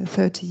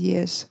 30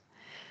 years.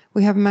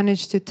 We have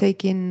managed to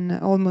take in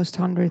almost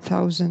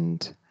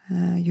 100,000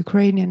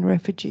 Ukrainian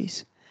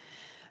refugees.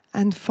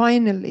 And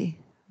finally,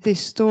 this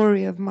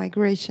story of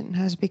migration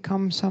has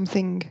become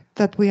something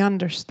that we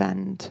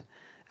understand,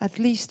 at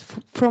least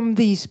from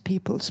these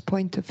people's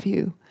point of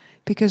view,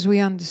 because we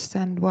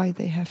understand why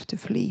they have to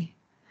flee,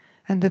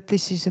 and that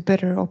this is a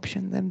better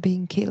option than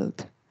being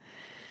killed.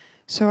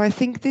 So I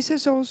think this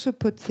has also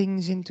put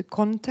things into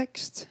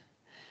context.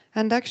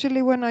 And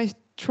actually, when I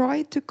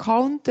tried to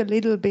count a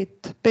little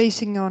bit,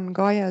 basing on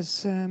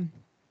Gaia's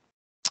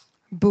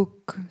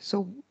book,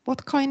 so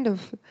what kind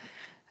of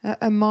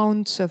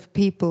amounts of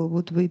people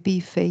would we be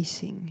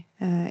facing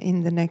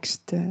in the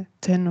next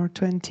 10 or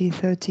 20,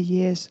 30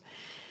 years?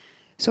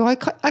 So I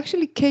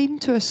actually came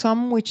to a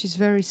sum which is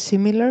very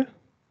similar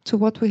to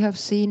what we have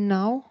seen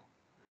now.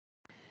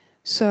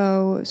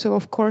 So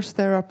of course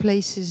there are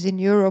places in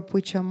Europe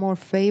which are more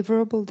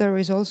favorable. There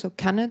is also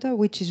Canada,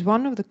 which is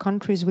one of the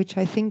countries which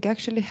I think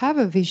actually have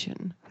a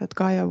vision that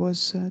Gaia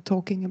was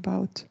talking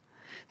about.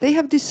 They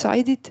have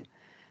decided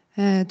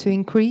to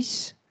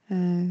increase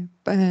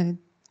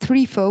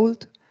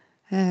threefold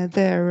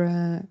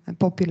their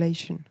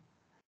population.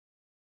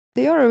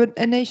 They are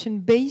a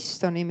nation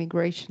based on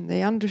immigration.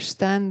 They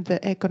understand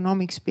the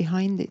economics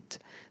behind it.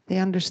 They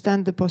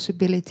understand the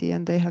possibility,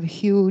 and they have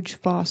huge,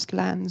 vast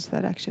lands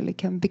that actually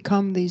can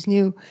become these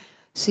new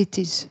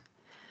cities.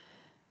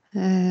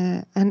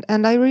 And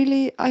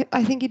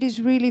I think it is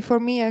really, for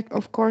me,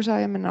 of course,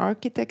 I am an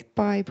architect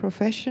by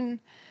profession.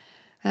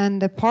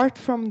 And apart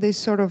from this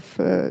sort of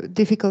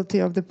difficulty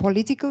of the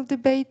political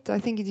debate, I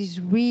think it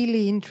is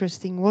really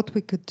interesting what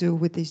we could do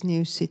with these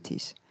new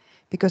cities,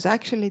 because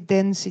actually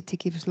density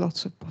gives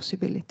lots of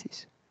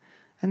possibilities.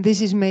 And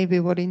this is maybe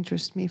what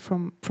interests me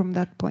from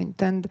that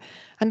point. And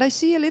I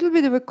see a little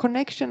bit of a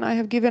connection I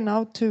have given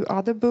out to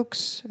other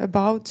books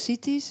about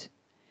cities,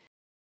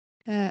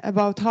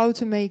 about how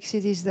to make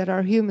cities that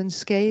are human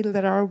scale,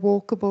 that are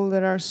walkable,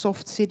 that are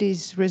soft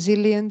cities,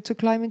 resilient to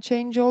climate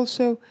change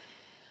also.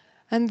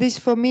 And this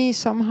for me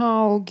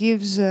somehow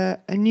gives a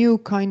new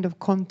kind of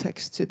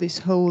context to this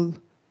whole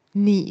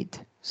need.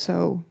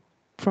 So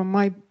from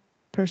my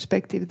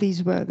perspective,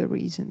 these were the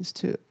reasons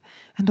to.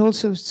 And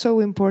also so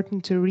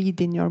important to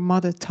read in your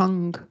mother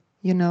tongue,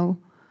 you know.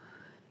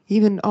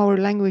 Even our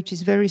language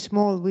is very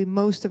small.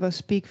 Most of us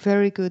speak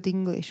very good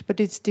English, but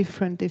it's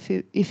different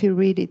if you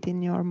read it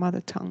in your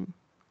mother tongue.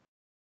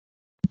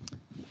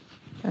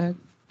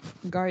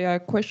 Gaia, a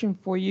question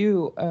for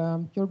you.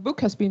 Your book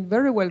has been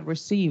very well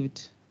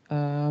received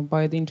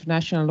by the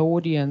international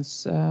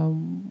audience.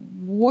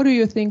 What do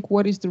you think?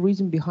 What is the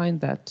reason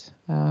behind that?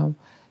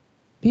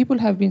 People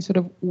have been sort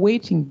of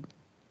waiting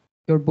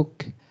your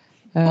book.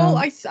 Well,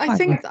 I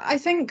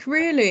think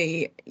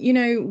really, you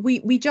know,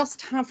 we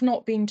just have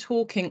not been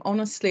talking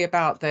honestly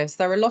about this.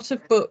 There are a lot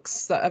of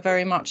books that are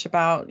very much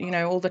about, you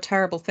know, all the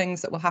terrible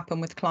things that will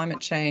happen with climate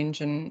change,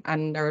 and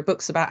there are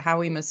books about how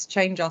we must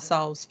change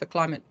ourselves for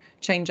climate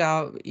change,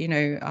 our, you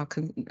know,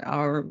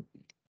 our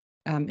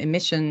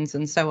emissions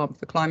and so on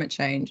for climate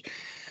change.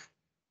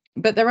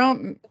 But there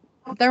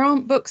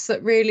aren't books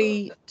that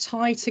really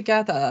tie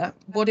together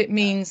what it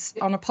means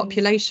on a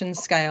population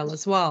scale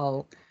as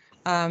well.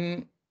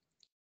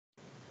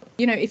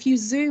 You know, if you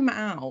zoom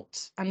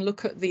out and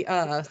look at the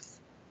Earth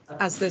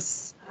as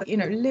this, you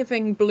know,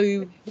 living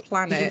blue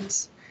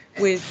planet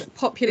with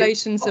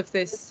populations of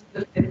this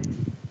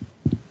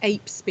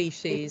ape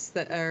species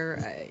that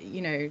are, you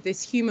know,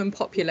 this human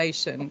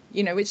population,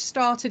 you know, which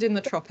started in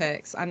the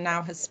tropics and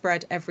now has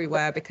spread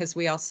everywhere because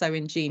we are so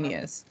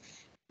ingenious.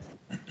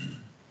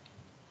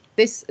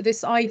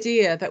 This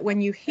idea that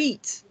when you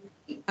heat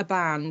a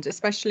band,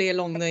 especially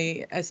around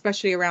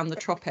the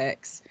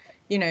tropics,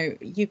 you know,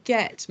 you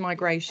get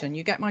migration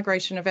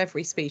of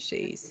every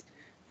species.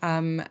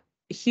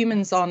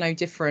 Humans are no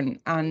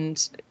different,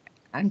 and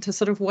to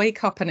sort of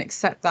wake up and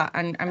accept that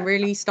and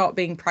really start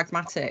being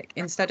pragmatic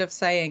instead of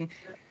saying,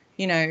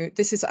 you know,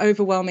 this is an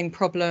overwhelming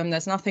problem,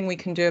 there's nothing we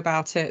can do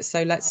about it,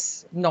 so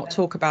let's not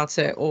talk about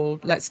it, or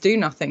let's do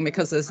nothing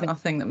because there's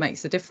nothing that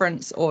makes a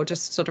difference, or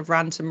just sort of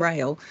rant and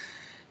rail.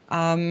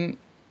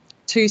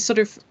 To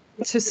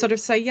sort of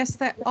say, yes,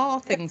 there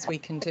are things we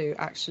can do.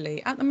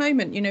 Actually, at the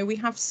moment, you know, we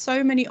have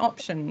so many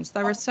options.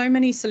 There are so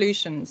many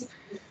solutions.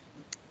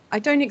 I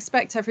don't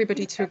expect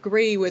everybody to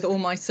agree with all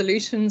my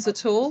solutions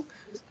at all,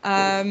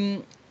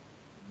 you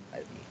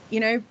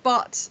know,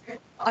 but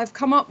I've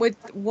come up with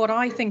what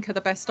I think are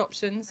the best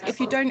options. If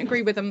you don't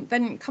agree with them,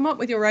 then come up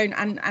with your own,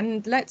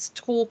 and let's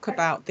talk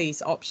about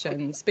these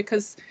options,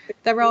 because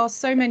there are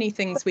so many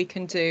things we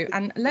can do,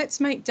 and let's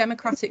make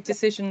democratic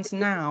decisions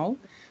now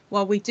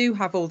while we do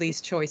have all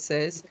these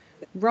choices,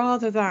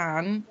 rather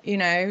than, you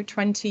know,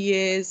 20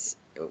 years,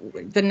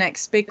 the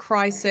next big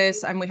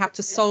crisis, and we have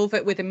to solve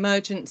it with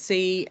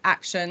emergency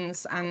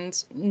actions,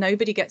 and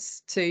nobody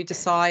gets to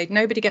decide,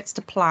 nobody gets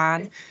to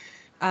plan.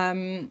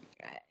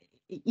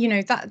 You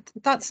know,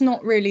 that's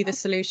not really the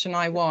solution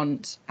I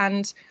want.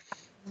 And,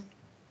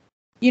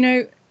 you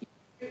know,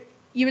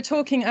 you were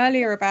talking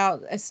earlier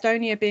about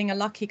Estonia being a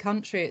lucky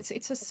country.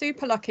 It's a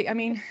super lucky. I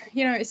mean,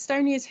 you know,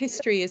 Estonia's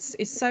history is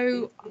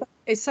so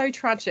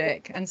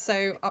tragic and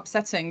so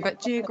upsetting,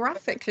 but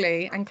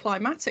geographically and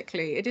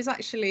climatically, it is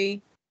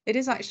actually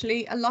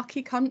a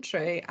lucky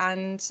country.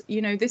 And,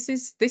 you know, this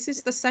is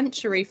the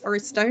century for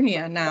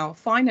Estonia now,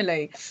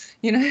 finally,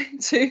 you know,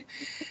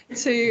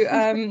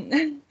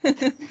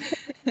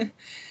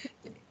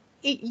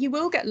 you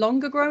will get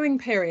longer growing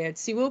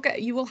periods. You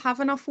will have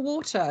enough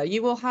water.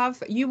 You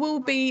will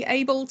be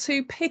able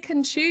to pick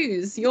and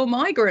choose your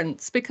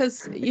migrants,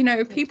 because, you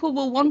know, people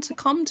will want to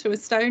come to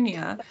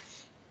Estonia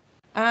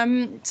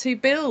to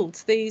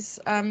build these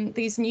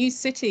new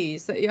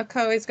cities that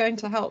Yoko is going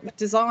to help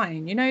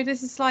design. You know,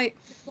 this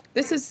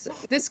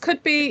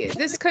could be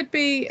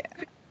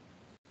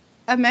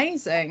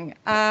amazing.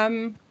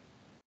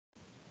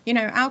 You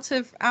know, out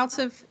of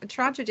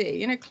tragedy.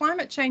 You know,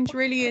 climate change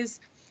really is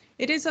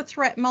it is a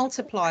threat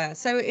multiplier.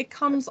 So it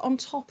comes on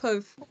top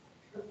of,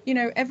 you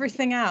know,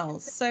 everything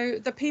else. So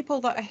the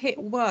people that are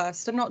hit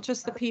worst are not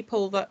just the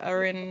people that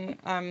are in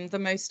the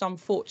most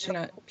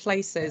unfortunate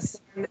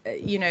places,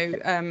 you know,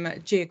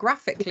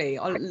 geographically,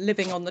 or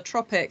living on the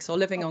tropics or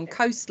living on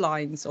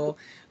coastlines or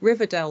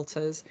river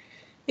deltas.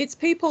 It's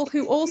people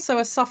who also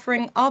are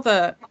suffering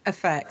other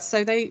effects.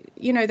 So they,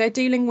 you know, they're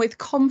dealing with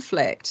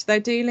conflict, they're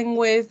dealing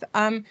with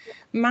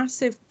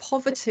massive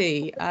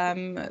poverty,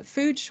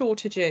 food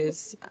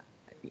shortages,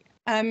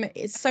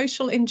 it's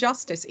social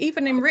injustice.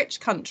 Even in rich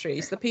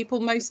countries, the people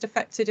most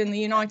affected in the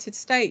United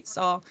States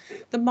are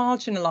the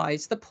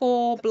marginalized, the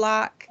poor,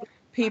 Black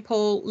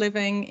people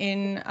living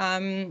in,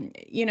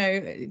 you know,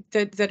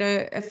 that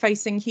are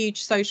facing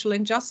huge social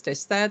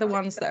injustice. They're the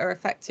ones that are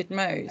affected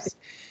most.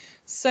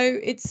 So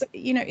it's,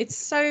 you know, it's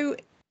so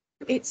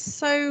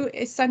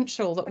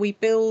essential that we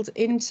build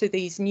into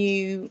these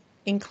new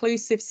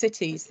inclusive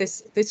cities,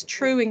 this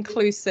true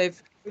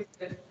inclusive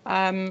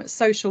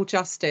social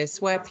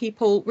justice, where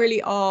people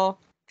really are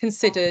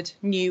considered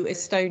new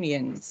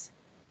Estonians.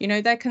 You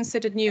know, they're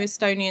considered new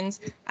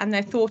Estonians and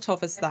they're thought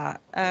of as that.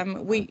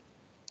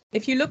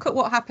 If you look at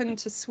what happened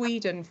to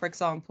Sweden, for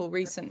example,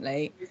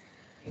 recently,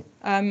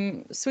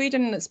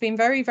 Sweden that's been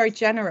very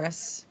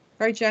generous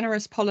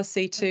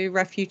policy to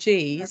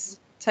refugees,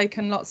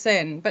 taken lots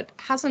in, but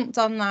hasn't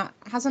done that,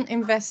 hasn't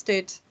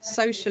invested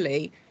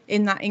socially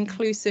in that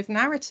inclusive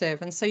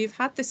narrative. And so you've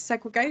had this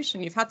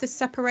segregation, you've had this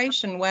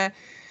separation where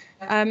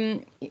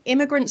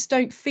immigrants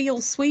don't feel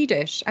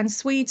Swedish and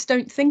Swedes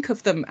don't think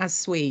of them as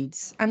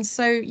Swedes. And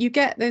so you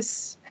get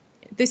this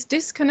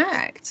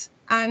disconnect,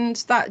 and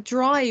that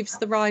drives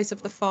the rise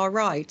of the far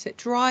right. It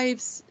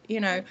drives, you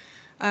know,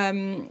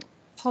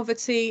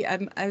 poverty,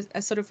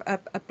 a sort of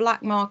a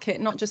black market,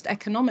 not just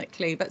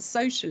economically, but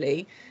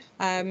socially,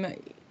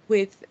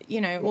 with,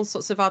 you know, all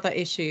sorts of other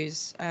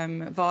issues,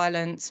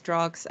 violence,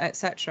 drugs,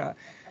 etc.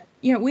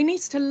 You know, we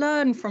need to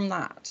learn from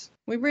that.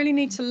 We really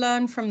need to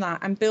learn from that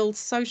and build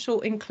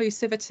social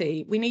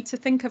inclusivity. We need to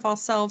think of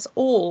ourselves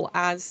all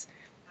as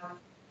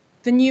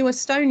the new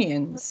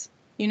Estonians,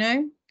 you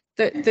know,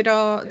 that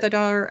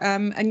are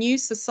a new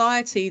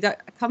society,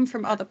 that come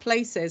from other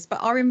places,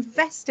 but are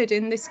invested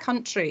in this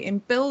country, in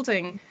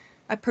building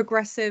a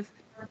progressive,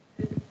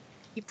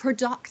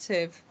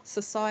 productive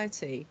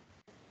society.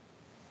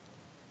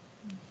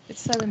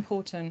 It's so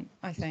important,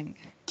 I think.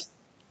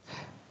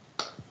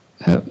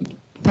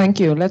 Thank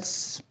you.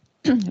 Let's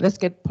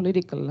get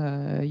political.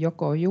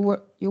 Yoko,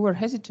 you were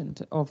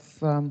hesitant of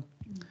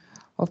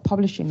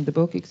publishing the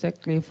book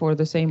exactly for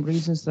the same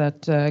reasons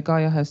that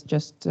Gaia has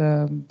just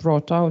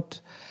brought out.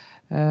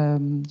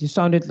 You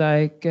sounded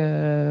like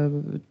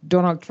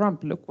Donald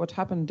Trump. Look what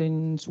happened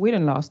in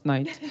Sweden last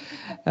night.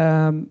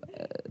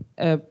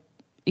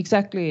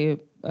 Exactly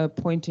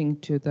pointing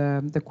to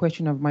the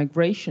question of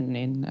migration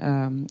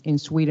in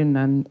Sweden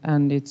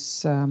and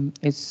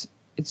its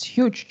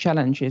huge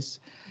challenges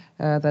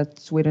that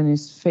Sweden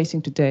is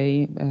facing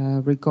today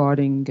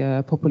regarding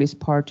populist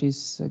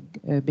parties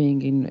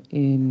being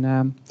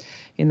in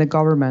the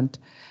government.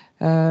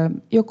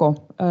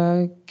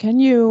 Yoko, can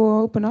you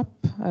open up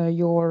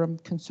your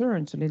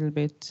concerns a little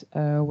bit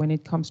when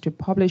it comes to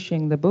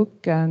publishing the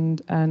book,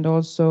 and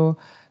also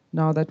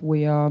now that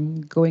we are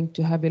going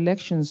to have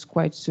elections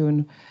quite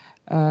soon,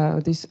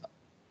 this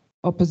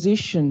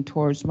opposition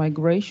towards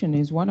migration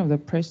is one of the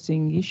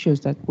pressing issues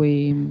that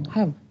we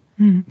have.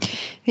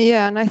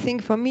 Yeah, and I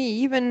think for me,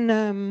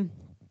 even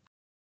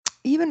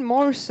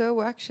more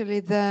so,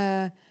 actually,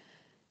 the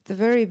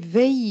very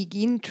vague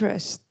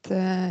interest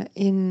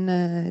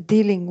in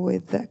dealing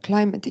with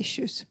climate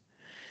issues.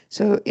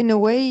 So in a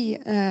way,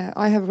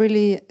 I have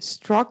really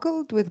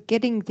struggled with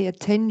getting the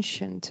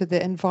attention to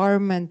the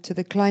environment, to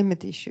the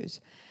climate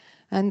issues.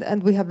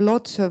 And we have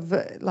lots of,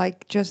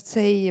 like, just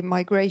say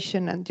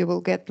migration and you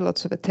will get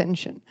lots of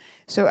attention.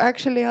 So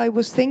actually, I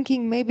was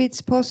thinking maybe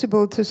it's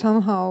possible to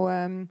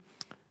somehow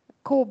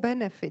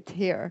co-benefit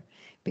here,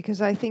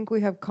 because I think we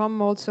have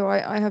come also,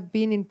 I have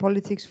been in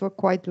politics for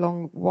quite a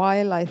long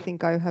while. I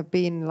think I have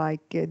been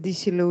like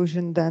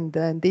disillusioned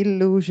and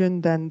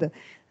illusioned and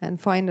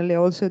finally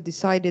also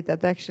decided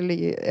that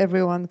actually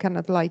everyone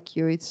cannot like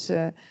you.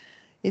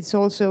 It's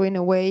also in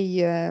a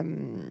way,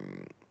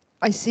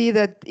 I see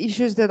that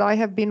issues that I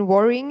have been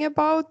worrying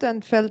about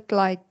and felt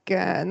like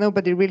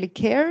nobody really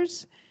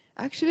cares,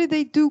 actually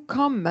they do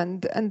come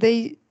and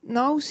they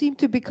now seem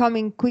to be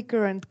coming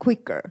quicker and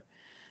quicker.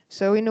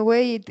 So in a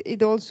way,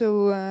 it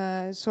also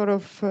sort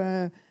of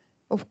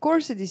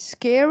course, it is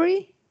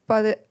scary,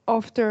 but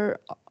after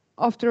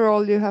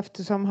all, you have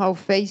to somehow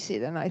face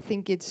it. And I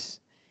think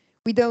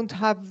we don't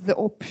have the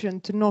option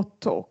to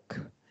not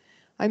talk.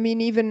 I mean,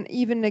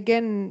 even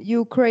again,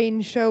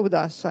 Ukraine showed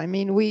us. I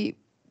mean, we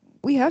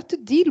have to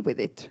deal with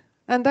it.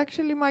 And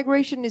actually,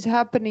 migration is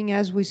happening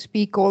as we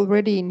speak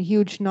already in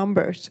huge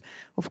numbers.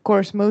 Of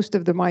course, most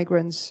of the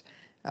migrants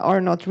are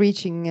not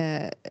reaching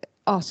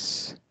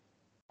us.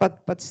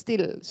 But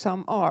still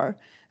some are.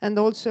 And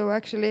also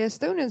actually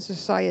Estonian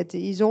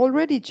society is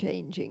already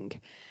changing.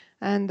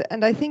 And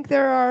I think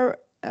there are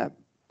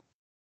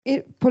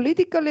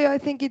politically, I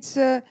think it's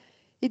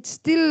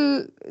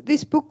still,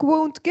 this book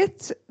won't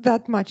get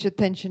that much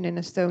attention in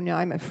Estonia,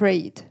 I'm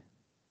afraid.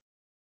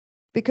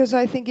 Because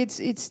I think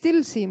it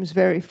still seems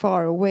very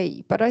far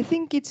away. But I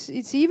think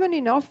it's even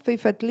enough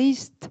if at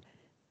least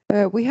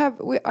I have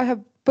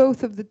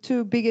both of the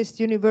two biggest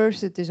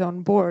universities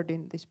on board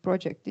in this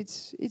project.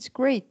 It's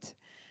great.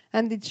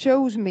 And it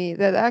shows me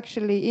that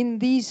actually in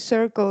these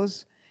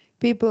circles,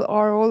 people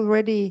are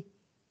already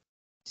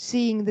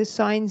seeing the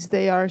signs,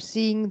 they are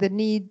seeing the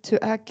need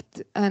to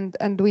act,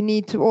 and we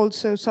need to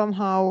also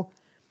somehow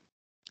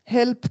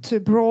help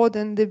to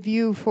broaden the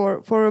view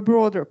for a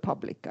broader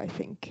public, I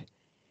think.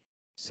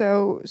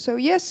 So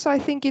yes, I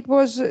think it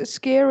was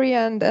scary,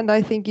 and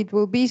I think it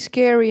will be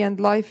scary, and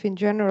life in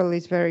general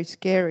is very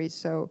scary.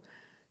 So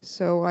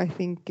I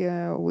think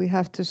we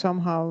have to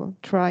somehow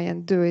try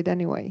and do it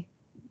anyway.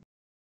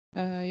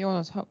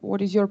 Joonas,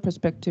 what is your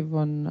perspective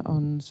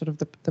on sort of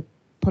the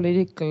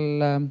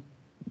political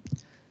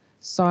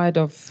side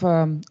of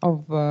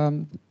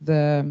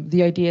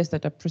the ideas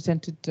that are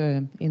presented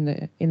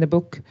in the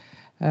book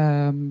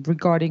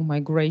regarding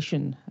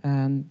migration,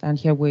 and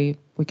here we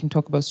can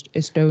talk about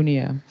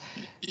Estonia.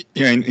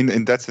 Yeah,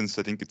 in that sense,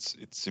 I think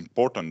it's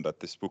important that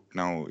this book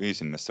now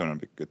is in Estonia,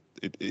 because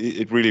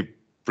it really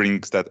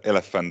brings that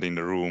elephant in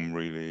the room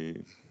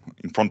really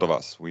in front of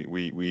us.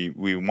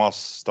 We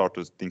must start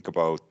to think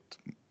about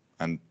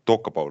and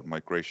talk about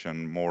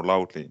migration more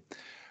loudly.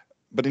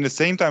 But in the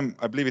same time,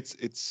 I believe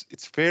it's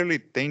fairly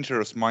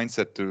dangerous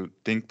mindset to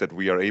think that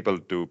we are able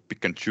to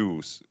pick and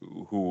choose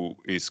who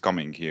is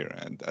coming here.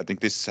 And I think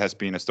this has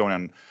been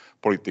Estonian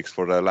politics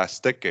for the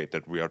last decade,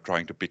 that we are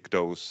trying to pick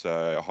those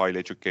highly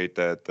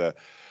educated,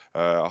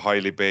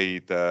 highly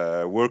paid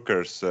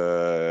workers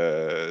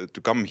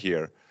to come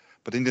here.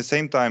 But in the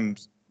same time,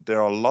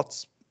 there are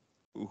lots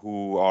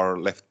who are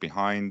left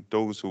behind,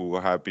 those who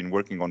have been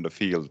working on the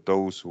field,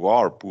 those who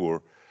are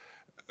poor.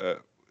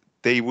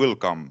 They will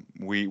come.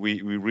 We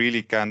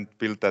really can't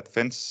build that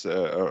fence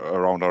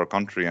around our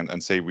country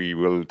and say we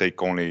will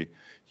take only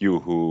you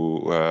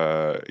who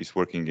is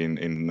working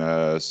in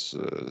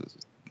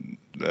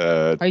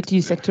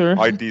IT sector.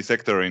 IT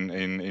sector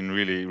in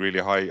really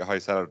high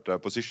salaried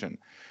position.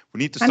 We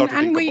need to start to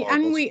think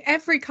about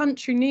every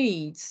country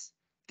needs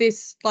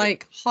this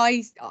like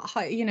high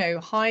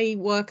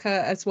worker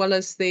as well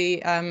as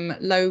the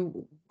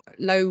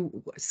low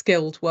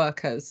skilled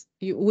workers.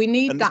 We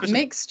need that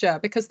mixture,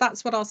 because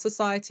that's what our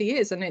society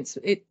is, and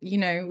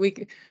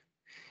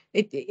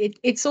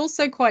it's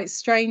also quite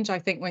strange, I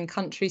think, when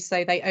countries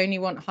say they only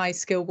want high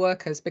skilled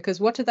workers, because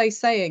what are they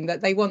saying?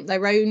 That they want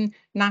their own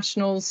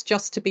nationals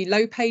just to be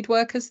low paid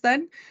workers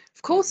then?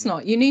 Of course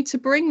not. You need to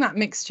bring that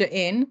mixture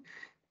in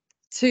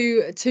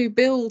to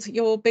build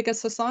your bigger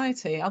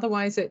society.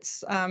 Otherwise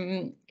it's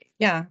I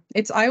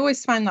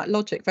always find that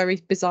logic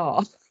very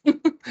bizarre.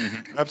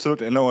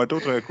 Absolutely. No, I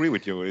totally agree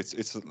with you.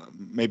 It's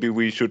maybe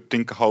we should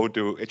think how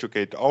to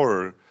educate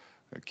our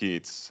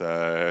kids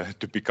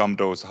to become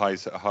those high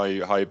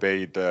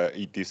paid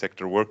IT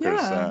sector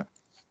workers. Yeah.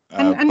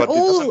 And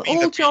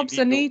all jobs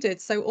are needed,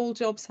 so all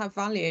jobs have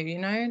value,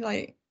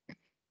 like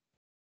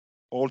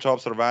all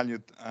jobs are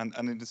valued, and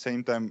at the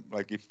same time,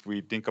 like if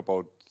we think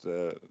about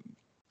the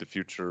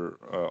future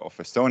of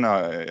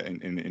Estonia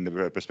in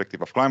the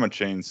perspective of climate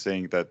change,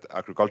 saying that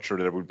agriculture,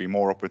 there will be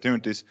more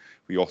opportunities.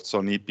 We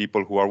also need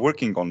people who are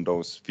working on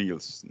those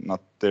fields.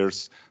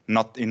 There's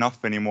not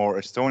enough anymore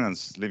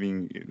Estonians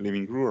living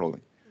rurally.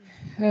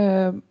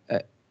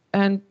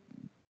 And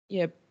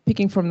yeah,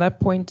 picking from that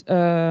point,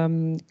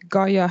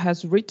 Gaia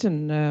has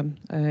written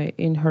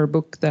in her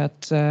book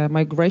that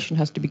migration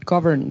has to be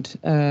governed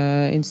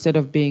instead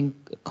of being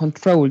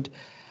controlled.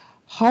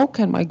 How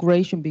can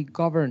migration be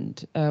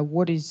governed?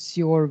 What is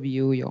your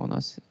view,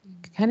 Joonas?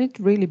 Can it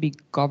really be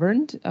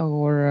governed,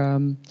 or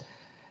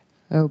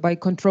by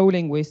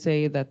controlling, we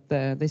say that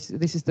this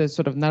is the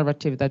sort of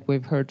narrative that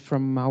we've heard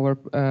from our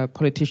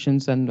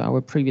politicians and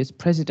our previous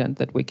president,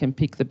 that we can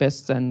pick the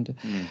best and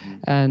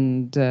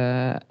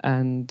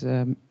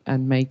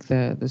make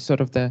the sort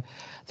of the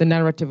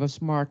narrative of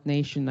smart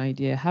nation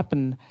idea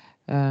happen.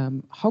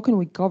 How can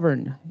we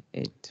govern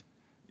it?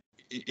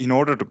 In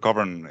order to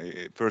govern,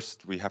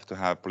 first we have to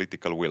have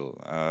political will.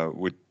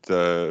 With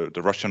the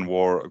Russian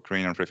war,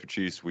 Ukrainian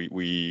refugees,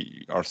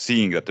 we are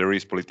seeing that there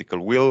is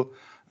political will,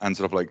 and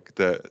sort of like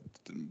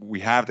we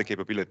have the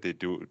capability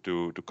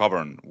to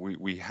govern.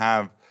 We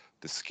have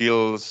the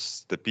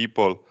skills, the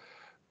people,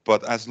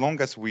 but as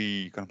long as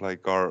we kind of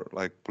like are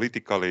like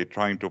politically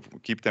trying to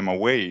keep them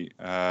away,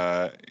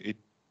 it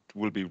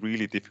will be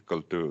really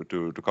difficult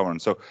to govern.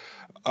 So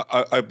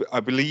I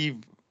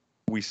believe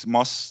we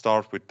must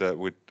start with the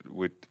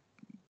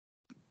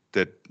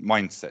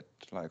mindset.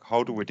 Like,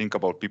 how do we think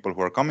about people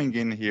who are coming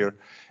in here?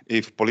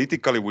 If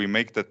politically we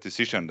make that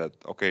decision that,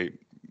 okay,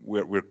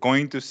 we're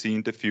going to see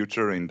in the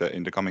future, in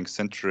the coming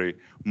century,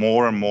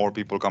 more and more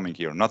people coming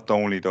here, not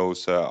only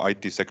those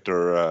IT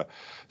sector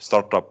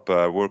startup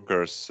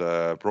workers,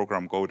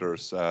 program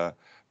coders,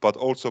 but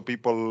also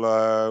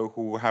people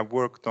who have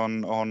worked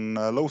on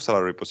low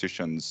salary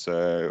positions,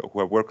 who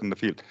have worked in the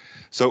field.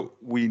 So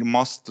we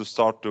must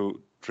start to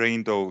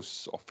train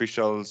those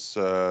officials,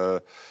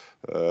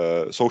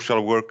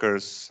 social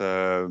workers,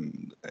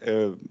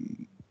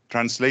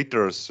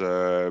 translators,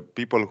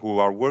 people who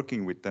are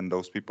working with then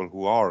those people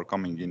who are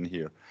coming in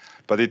here.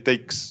 But it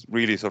takes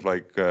really sort of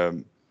like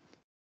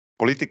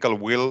political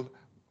will.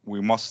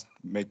 We must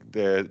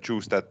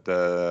choose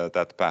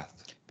that path.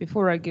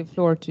 Before I give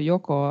floor to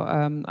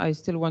Yoko, I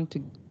still want to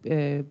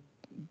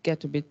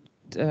get a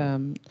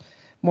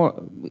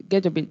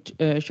bit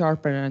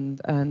sharper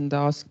and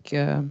ask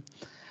from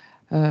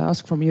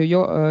you,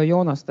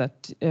 Joonas,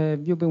 that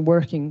you've been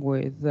working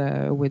with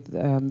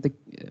the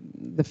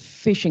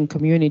fishing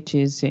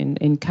communities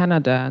in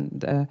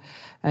Canada,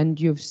 and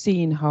you've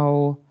seen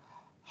how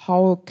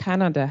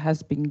Canada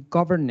has been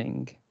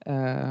governing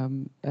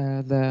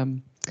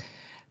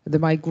the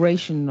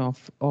migration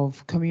of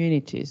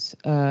communities.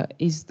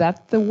 Is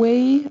that the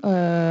way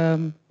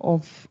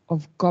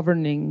of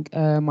governing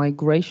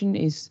migration?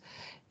 Is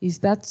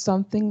that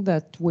something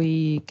that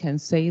we can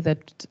say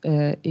that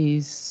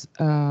is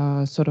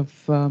sort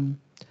of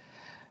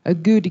a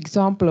good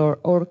example,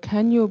 or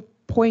can you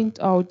point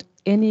out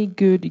any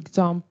good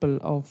example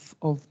of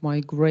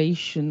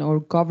migration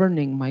or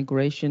governing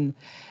migration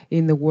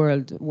in the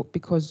world?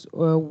 Because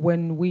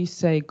when we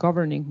say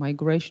governing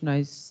migration,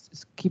 I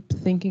keep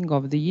thinking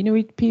of the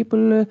Inuit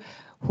people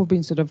who've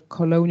been sort of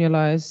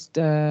colonialized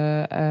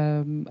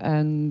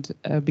and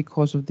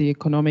because of the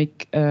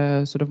economic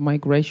sort of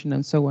migration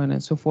and so on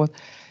and so forth.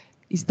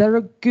 Is there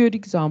a good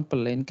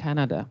example in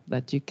Canada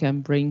that you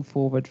can bring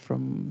forward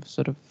from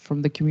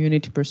the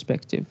community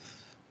perspective?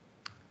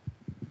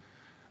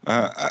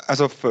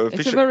 As of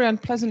it's a very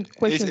unpleasant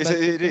question.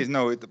 It is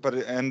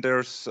and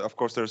there's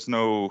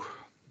no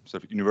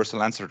sort of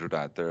universal answer to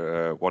that.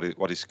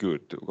 What is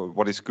good?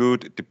 What is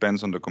good? It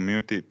depends on the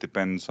community. It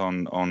depends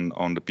on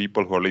the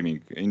people who are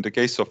living. In the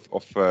case of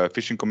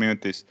fishing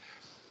communities,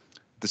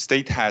 the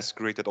state has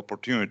created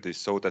opportunities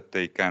so that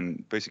they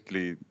can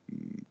basically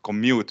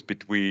commute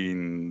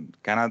between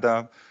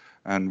Canada,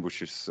 and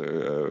which is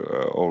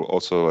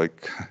also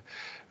like.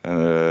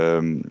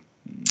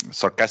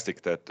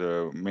 Sarcastic that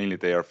mainly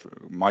they are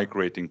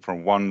migrating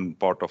from one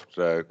part of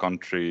the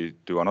country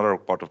to another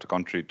part of the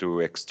country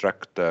to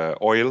extract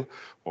oil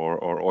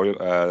or oil,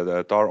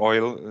 tar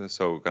oil,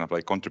 so kind of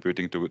like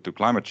contributing to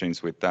climate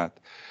change with that.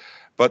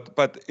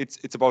 But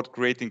it's about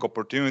creating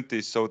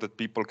opportunities so that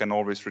people can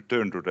always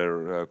return to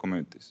their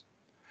communities.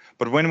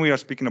 But when we are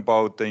speaking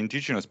about the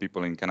indigenous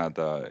people in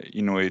Canada,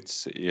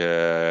 Inuits,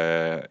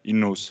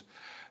 Innus,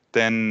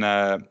 then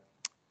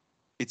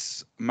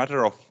it's a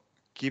matter of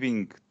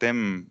giving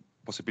them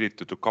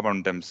possibility to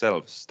govern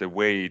themselves the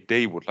way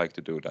they would like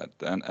to do that.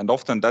 And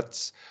often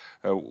that's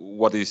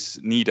what is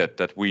needed,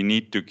 that we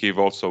need to give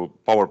also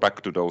power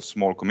back to those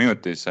small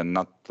communities and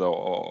not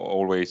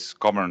always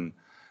govern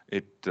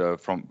it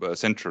from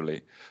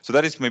centrally. So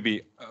that is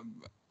maybe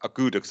a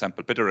good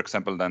example, better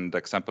example than the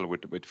example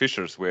with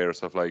fishers, where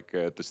sort of like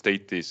the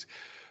state is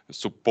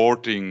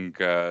supporting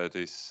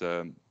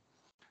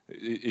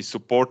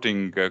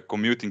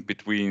commuting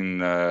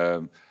between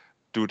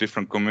two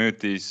different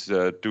communities,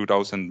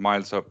 2,000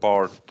 miles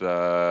apart,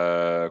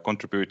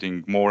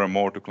 contributing more and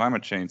more to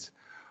climate change.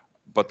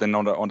 But then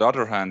on the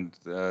other hand,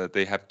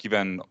 they have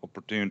given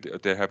opportunity.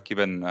 They have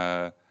given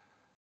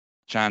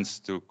chance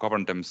to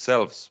govern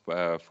themselves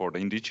for the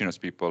indigenous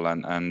people,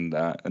 and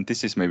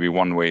this is maybe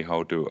one way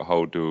how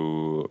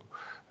to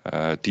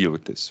deal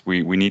with this.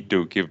 We need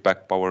to give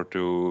back power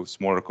to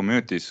smaller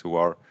communities who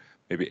are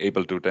maybe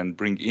able to then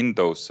bring in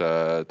those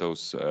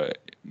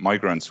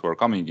migrants who are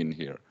coming in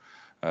here.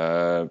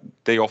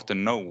 They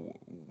often know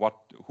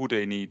who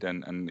they need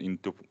and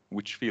into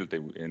which field they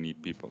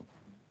need people.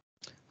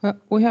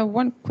 We have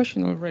one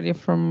question already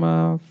from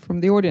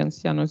the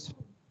audience, Janos.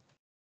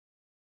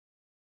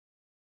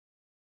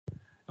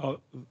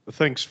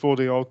 Thanks for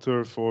the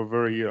author for a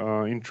very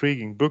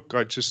intriguing book.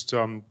 I just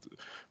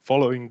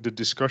following the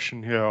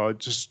discussion here, I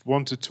just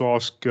wanted to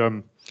ask.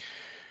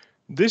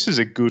 This is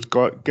a good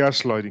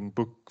gaslighting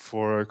book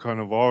for kind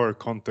of our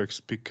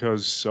context,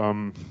 because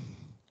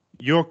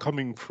you're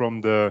coming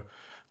from the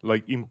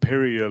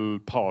imperial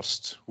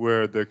past,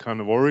 where the kind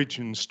of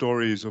origin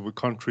stories of a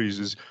countries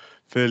is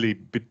fairly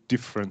bit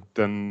different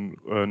than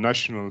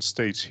national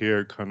states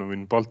here, kind of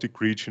in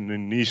Baltic region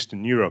in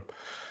Eastern Europe.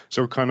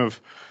 So kind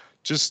of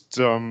just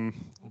have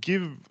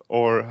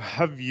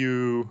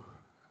you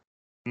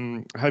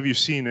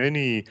seen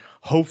any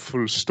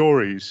hopeful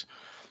stories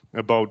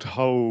about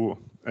how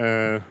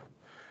a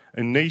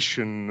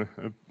nation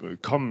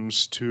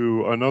comes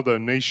to another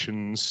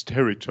nation's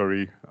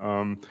territory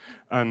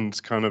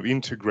and kind of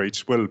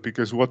integrates well?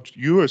 Because what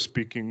you are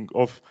speaking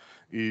of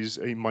is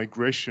a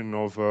migration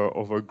of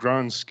a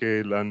grand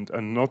scale, and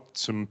not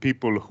some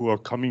people who are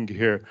coming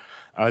here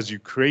as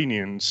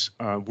Ukrainians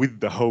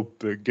with the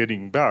hope of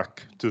getting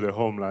back to their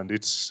homeland.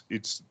 It's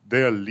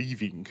they're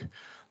leaving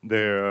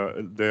their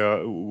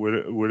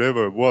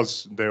wherever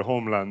was their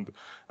homeland,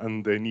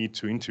 and they need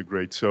to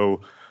integrate.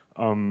 So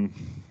in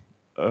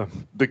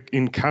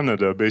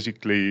Canada,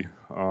 basically,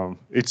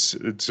 it's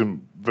a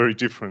very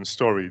different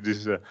story. This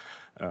is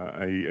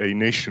a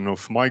nation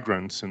of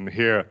migrants, and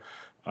here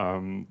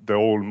the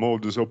whole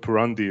modus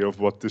operandi of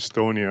what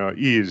Estonia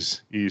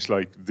is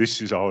like,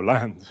 this is our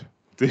land,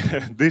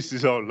 this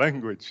is our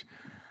language,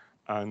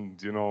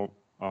 and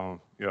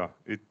yeah,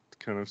 it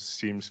kind of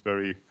seems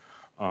very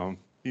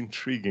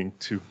intriguing,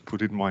 to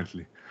put it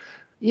mildly.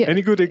 Yeah.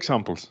 Any good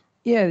examples?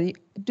 Yeah.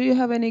 Do you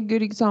have any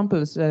good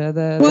examples? I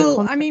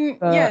mean,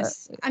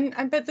 yes.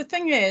 But the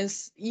thing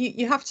is,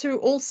 you have to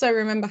also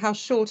remember how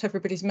short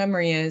everybody's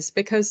memory is,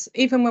 because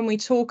even when we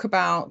talk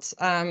about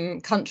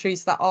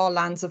countries that are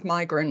lands of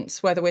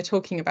migrants, whether we're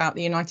talking about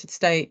the United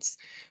States,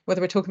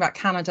 whether we're talking about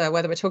Canada,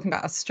 whether we're talking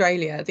about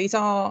Australia, these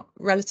are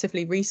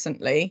relatively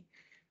recently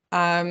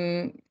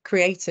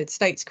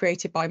states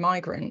created by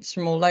migrants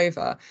from all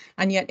over.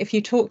 And yet, if you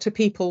talk to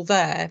people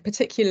there,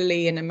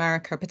 particularly in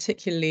America,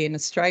 particularly in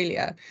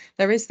Australia,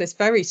 there is this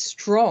very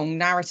strong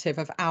narrative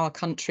of our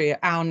country,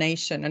 our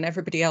nation, and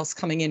everybody else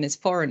coming in as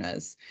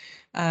foreigners,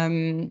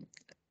 who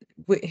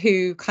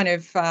kind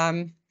of,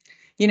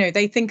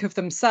 they think of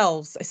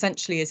themselves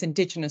essentially as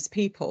indigenous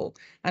people.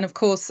 And of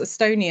course, does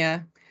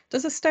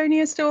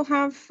Estonia still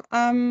have,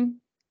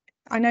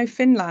 I know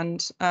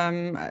Finland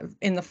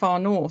in the far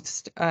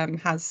north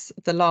has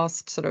the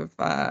last sort of,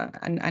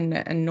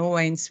 and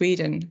Norway and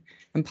Sweden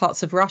and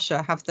parts of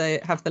Russia have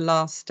the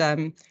last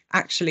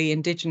actually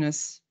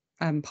indigenous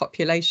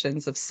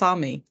populations of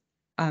Sami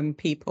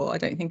people. I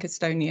don't think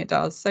Estonia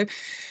does. So,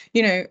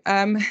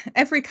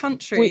 every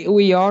country.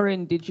 We are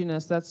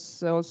indigenous.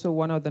 That's also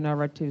one of the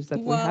narratives that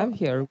we have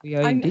here. We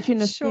are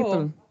indigenous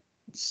people.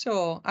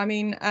 Sure. I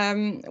mean,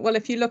 well,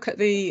 if you look at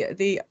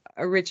the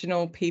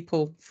original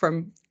people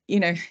from,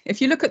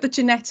 if you look at the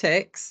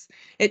genetics,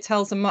 it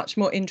tells a much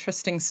more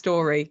interesting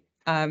story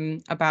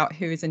about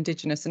who is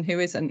indigenous and who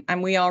isn't.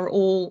 And we are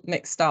all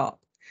mixed up.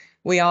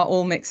 We are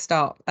all mixed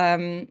up.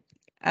 The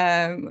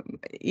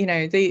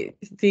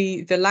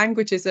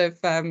languages of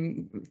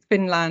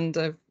Finland,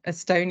 of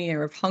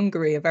Estonia, of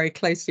Hungary are very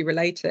closely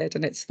related,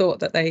 and it's thought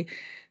that the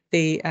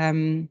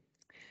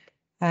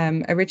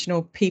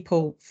original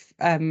people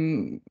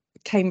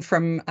came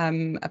from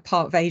a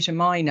part of Asia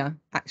Minor,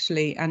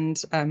 actually,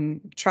 and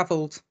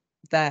travelled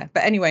there.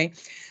 But anyway,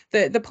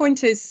 the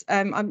point is,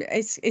 I'm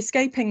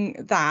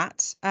escaping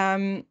that.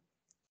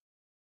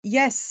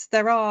 Yes,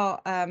 there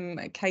are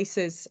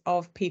cases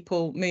of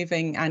people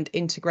moving and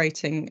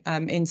integrating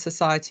in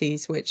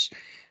societies which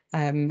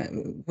were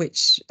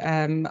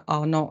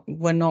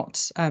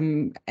not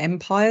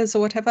empires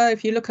or whatever.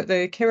 If you look at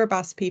the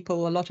Kiribati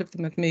people, a lot of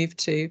them have moved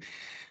to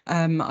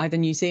either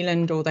New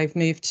Zealand, or they've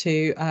moved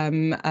to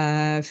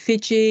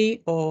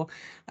Fiji, or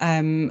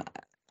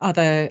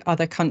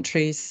other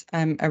countries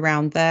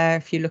around there.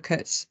 If you look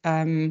at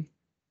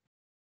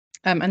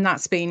and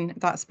that's been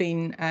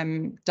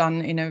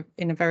done in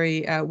a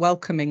very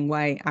welcoming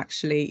way,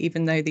 actually,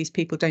 even though these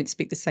people don't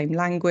speak the same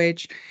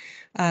language.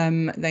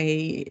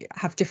 They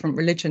have different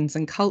religions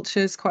and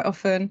cultures quite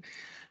often.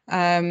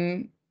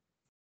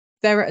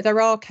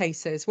 There are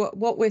cases.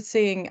 What we're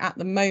seeing at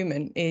the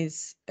moment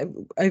is,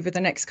 over the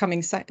next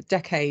coming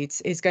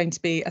decades, is going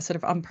to be a sort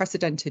of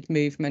unprecedented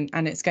movement,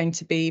 and it's going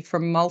to be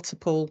from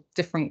multiple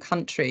different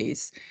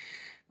countries.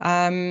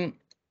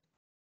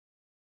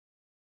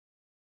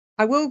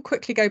 I will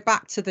quickly go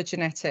back to the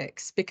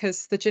genetics,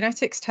 because the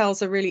genetics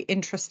tells a really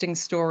interesting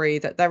story,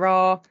 that there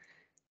are,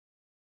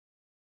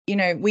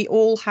 we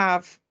all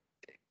have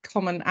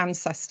common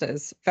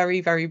ancestors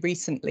very, very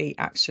recently,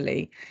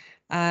 actually.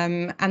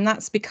 And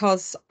that's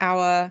because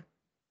our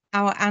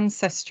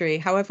ancestry,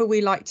 however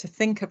we like to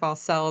think of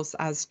ourselves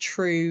as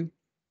true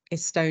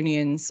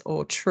Estonians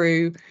or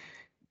true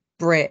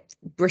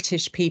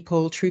British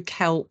people, true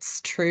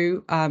Celts,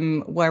 true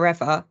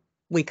wherever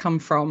we come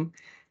from,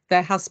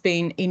 there has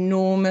been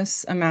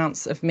enormous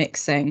amounts of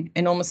mixing,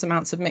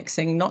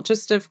 not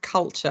just of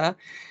culture,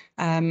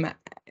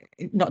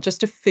 not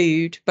just of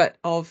food, but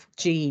of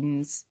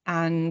genes.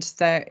 And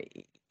there,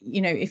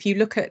 if you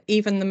look at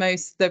even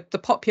the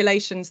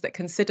populations that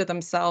consider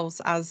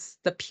themselves as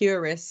the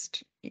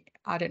purest,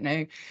 I don't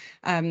know,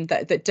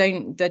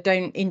 that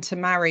don't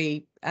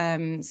intermarry,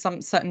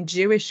 some certain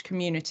Jewish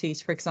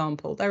communities, for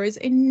example, there is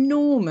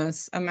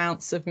enormous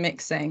amounts of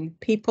mixing.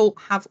 People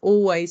have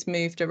always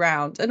moved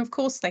around, and of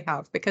course they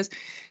have, because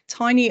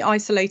tiny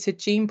isolated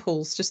gene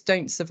pools just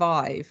don't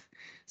survive.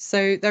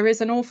 So there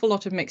is an awful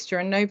lot of mixture,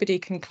 and nobody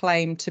can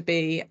claim to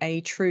be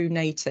a true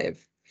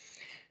native.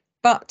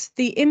 But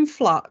the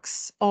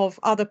influx of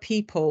other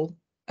people,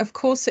 of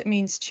course, it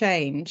means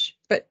change,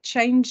 but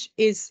change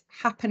is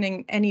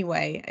happening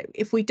anyway.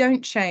 If we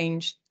don't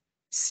change,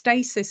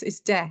 stasis is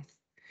death.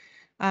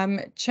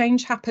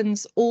 Change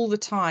happens all the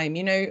time.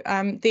 The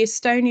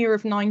Estonia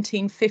of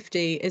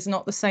 1950 is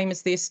not the same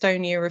as the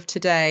Estonia of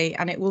today,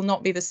 and it will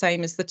not be the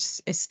same as the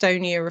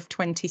Estonia of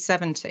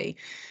 2070.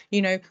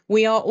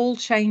 We are all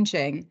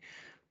changing,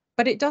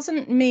 but it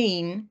doesn't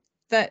mean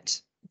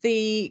that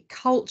the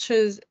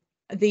cultures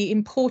the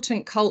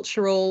important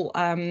cultural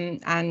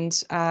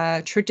and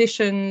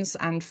traditions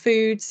and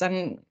foods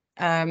and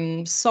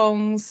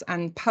songs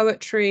and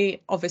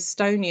poetry of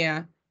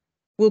Estonia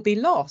will be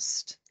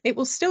lost. It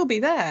will still be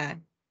there.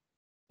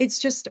 It's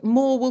just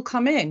more will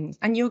come in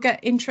and you'll get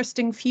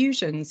interesting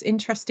fusions,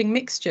 interesting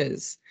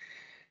mixtures.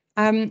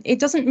 It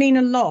doesn't mean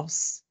a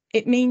loss.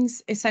 It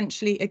means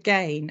essentially a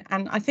gain.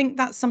 And I think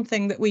that's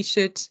something that we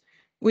should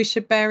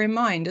bear in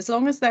mind. As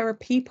long as there are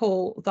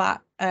people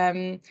that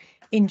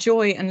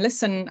enjoy and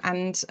listen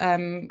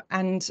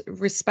and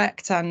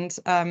respect and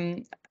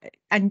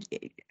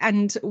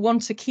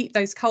want to keep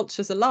those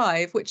cultures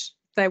alive, which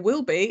there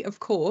will be, of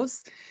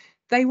course,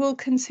 they will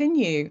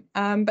continue,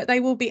 but they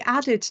will be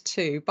added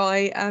to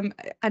by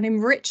an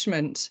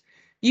enrichment,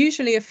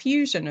 usually a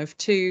fusion of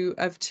two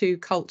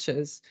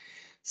cultures.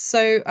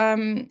 So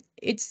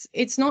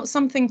it's not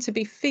something to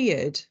be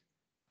feared.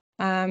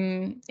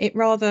 It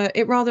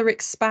rather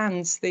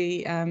expands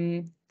the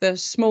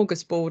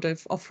smorgasbord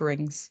of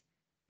offerings.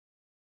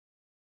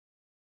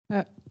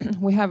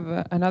 We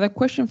have another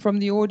question from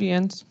the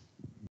audience.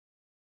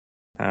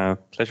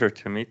 Pleasure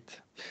to meet.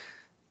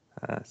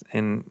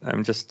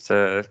 I'm just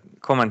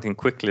commenting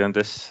quickly on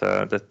this,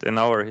 that in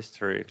our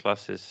history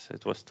classes,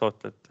 it was taught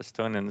that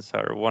Estonians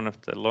are one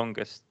of the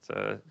longest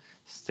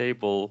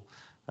stable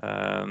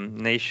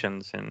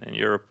nations in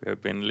Europe. We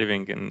have been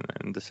living in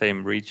the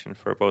same region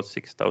for about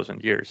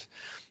 6,000 years,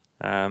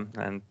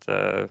 and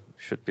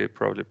should be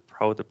probably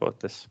proud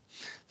about this.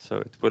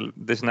 So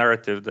this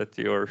narrative that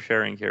you're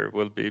sharing here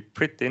will be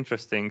pretty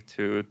interesting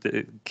to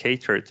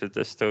cater to the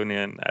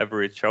Estonian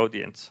average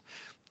audience.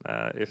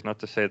 If not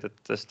to say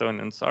that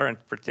Estonians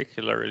aren't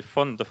particularly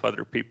fond of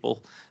other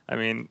people. I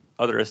mean,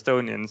 other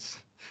Estonians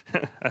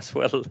as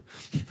well.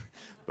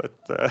 But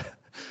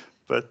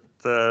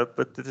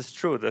it is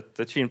true that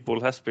the gene pool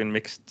has been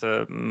mixed,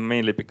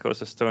 mainly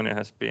because Estonia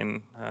has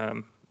been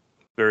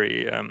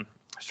very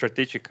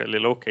strategically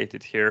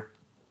located here.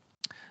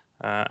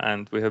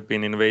 And we have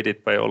been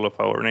invaded by all of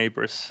our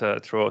neighbors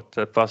throughout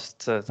the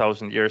past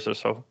 1,000 years or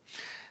so.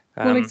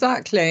 Well,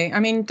 exactly.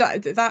 I mean,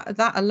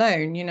 that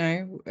alone, you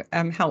know,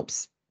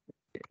 helps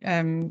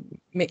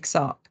mix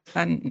up.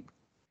 And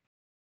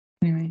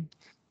anyway.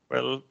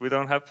 Well, we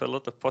don't have a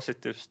lot of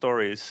positive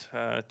stories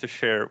to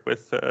share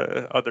with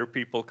other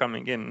people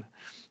coming in,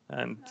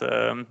 and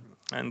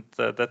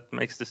that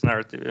makes this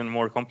narrative even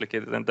more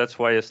complicated. And that's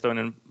why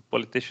Estonian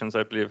politicians,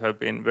 I believe, have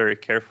been very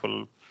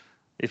careful,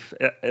 if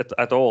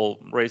at all,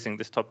 raising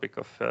this topic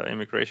of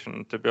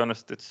immigration. To be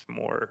honest, it's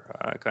more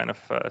kind of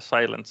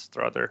silenced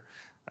rather.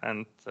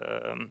 And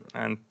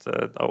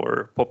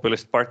our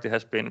populist party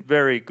has been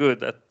very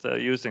good at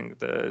using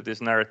these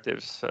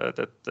narratives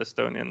that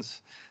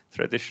Estonians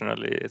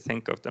traditionally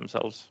think of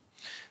themselves.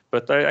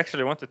 But I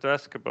actually wanted to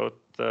ask about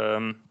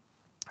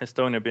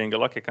Estonia being a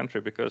lucky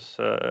country, because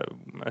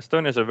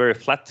Estonia is a very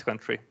flat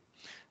country,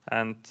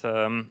 and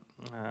a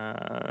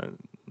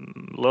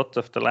lot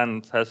of the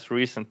land has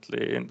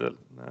recently, in the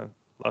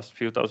last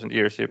few thousand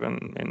years,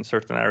 even in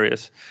certain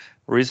areas,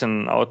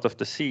 risen out of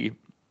the sea.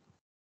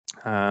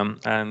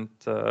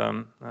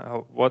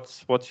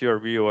 What's your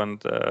view on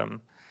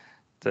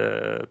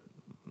the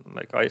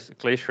ice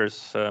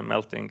glaciers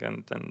melting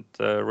and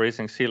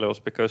raising sea levels?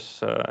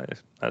 Because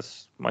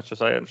as much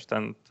as I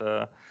understand,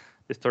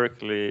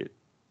 historically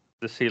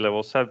the sea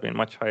levels have been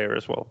much higher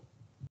as well.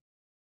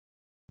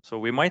 So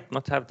we might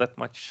not have that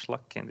much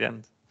luck in the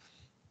end.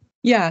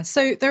 Yeah,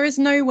 so there is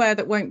nowhere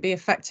that won't be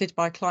affected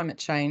by climate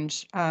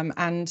change,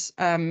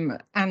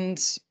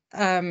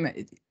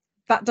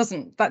 that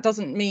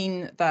doesn't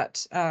mean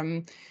that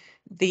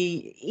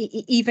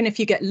even if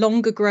you get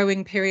longer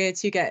growing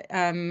periods, you get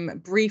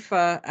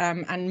briefer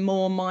and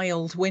more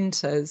mild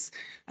winters,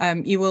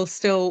 you will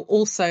still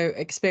also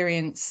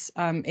experience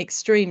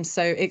extremes,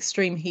 so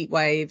extreme heat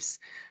waves.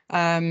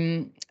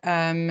 You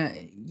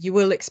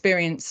will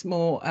experience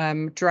more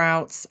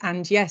droughts,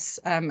 and yes,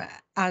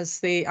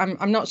 as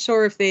I'm not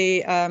sure of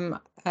the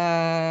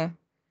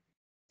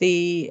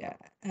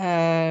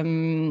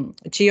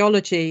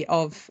geology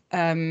of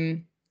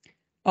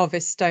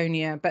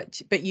Estonia,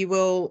 but you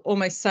will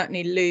almost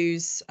certainly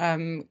lose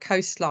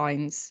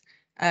coastlines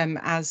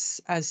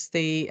as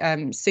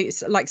the sea.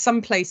 Like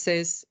some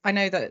places, I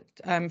know that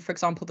for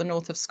example, the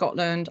north of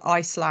Scotland,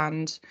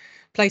 Iceland,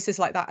 places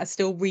like that are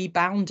still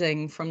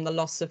rebounding from the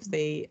loss of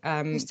the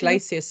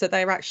glaciers. So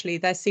they're actually,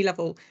 their sea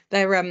level,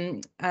 they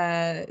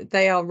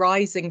are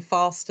rising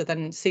faster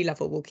than sea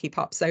level will keep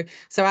up. So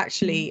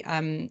actually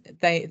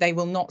they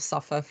will not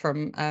suffer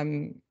from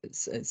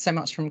so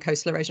much from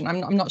coastal erosion.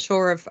 I'm not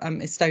sure of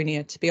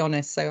Estonia, to be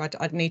honest, so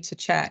I'd need to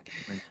check.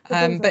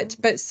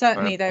 But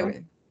certainly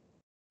they.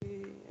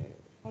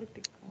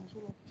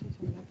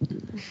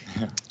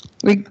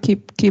 We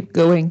keep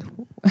going.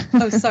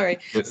 Oh, sorry.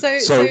 So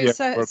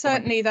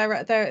certainly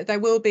there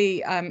will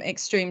be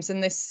extremes,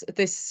 and this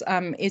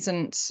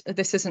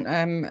isn't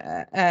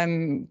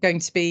going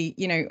to be,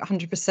 you know,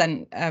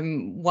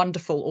 100%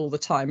 wonderful all the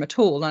time at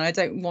all, and I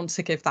don't want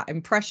to give that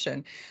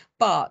impression.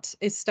 But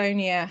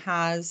Estonia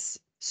has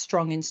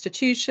strong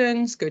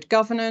institutions, good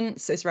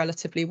governance, is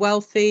relatively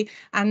wealthy,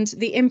 and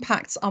the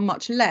impacts are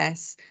much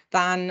less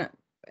than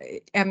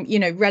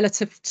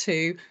relative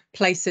to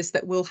places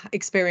that will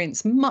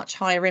experience much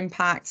higher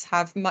impacts,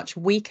 have much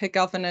weaker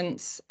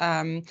governance,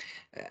 are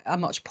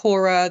much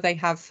poorer. They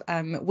have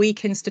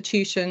weak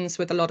institutions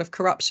with a lot of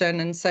corruption,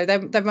 and so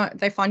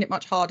they find it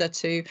much harder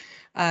to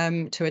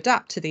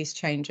adapt to these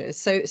changes.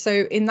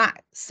 So in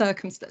that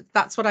circumstance,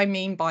 that's what I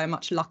mean by a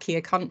much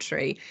luckier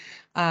country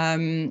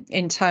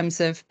in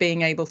terms of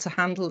being able to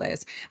handle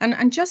this.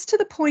 And just to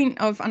the point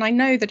of, and I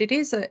know that it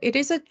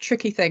is a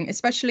tricky thing,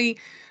 especially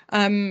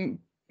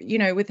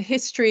with the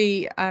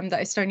history that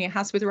Estonia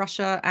has with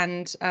Russia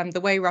and the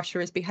way Russia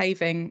is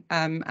behaving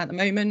at the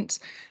moment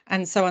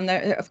and so on.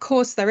 There, of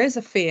course, there is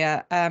a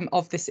fear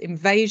of this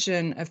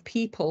invasion of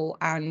people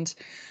and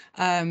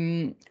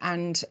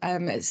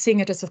seeing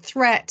it as a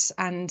threat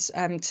and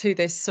to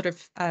this sort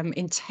of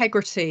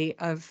integrity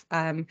of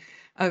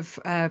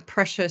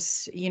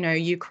precious,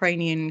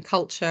 Ukrainian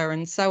culture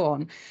and so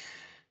on.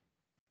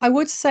 I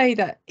would say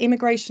that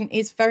immigration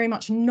is very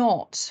much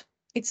not.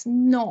 It's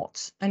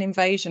not an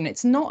invasion.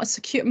 It's not a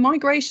secure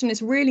migration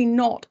is really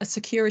not a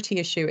security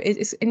issue.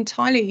 It's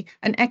entirely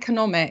an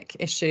economic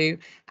issue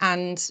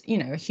and,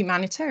 a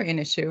humanitarian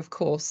issue, of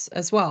course,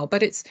 as well.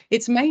 But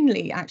it's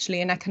mainly actually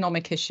an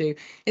economic issue.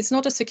 It's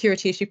not a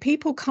security issue.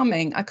 People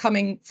are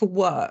coming for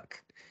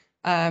work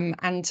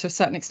and to a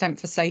certain extent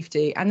for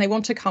safety. And they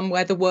want to come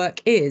where the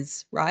work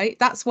is, right?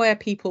 That's where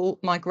people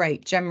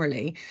migrate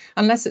generally,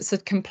 unless it's a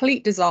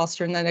complete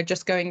disaster and then they're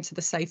just going to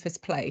the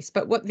safest place.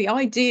 But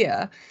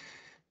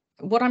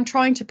what I'm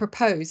trying to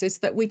propose is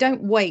that we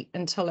don't wait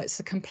until it's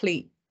a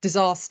complete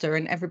disaster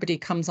and everybody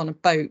comes on a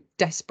boat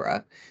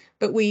desperate,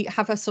 but we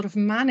have a sort of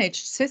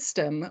managed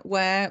system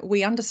where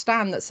we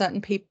understand that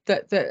certain people,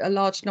 that a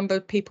large number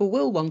of people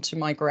will want to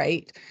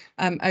migrate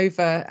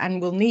over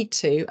and will need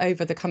to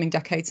over the coming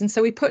decades. And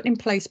so we put in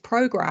place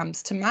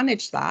programs to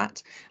manage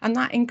that. And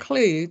that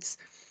includes,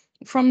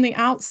 from the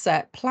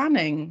outset,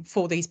 planning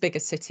for these bigger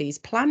cities,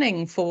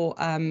 planning for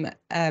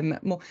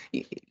more,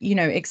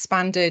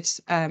 expanded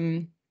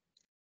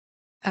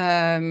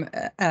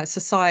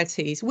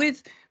societies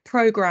with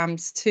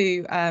programs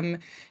to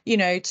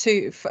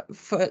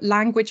for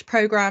language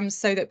programs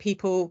so that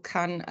people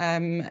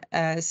can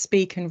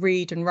speak and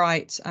read and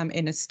write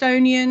in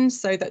Estonian,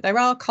 so that there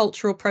are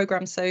cultural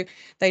programs so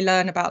they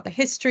learn about the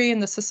history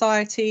and the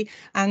society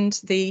and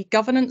the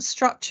governance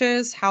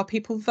structures, how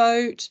people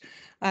vote,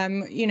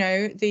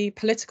 the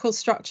political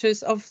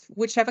structures of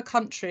whichever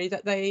country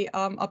that they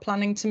are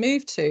planning to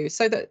move to,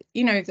 so that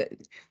that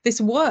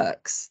this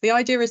works. The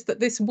idea is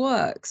that this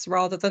works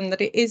rather than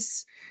that it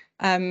is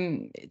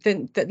then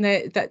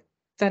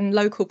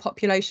local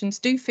populations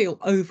do feel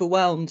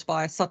overwhelmed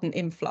by a sudden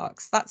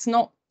influx. That's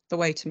not the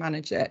way to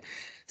manage it.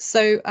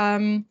 So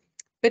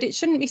but it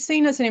shouldn't be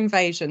seen as an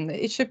invasion.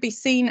 It should be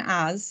seen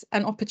as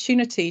an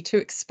opportunity to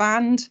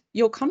expand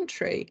your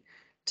country,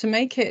 to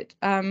make it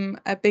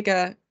a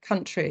bigger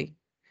country,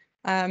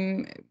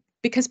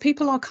 because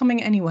people are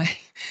coming anyway.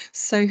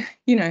 So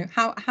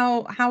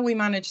how we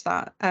manage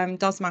that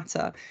does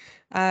matter.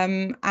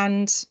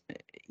 And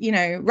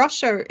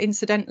Russia,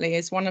 incidentally,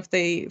 is one of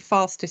the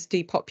fastest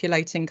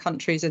depopulating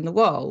countries in the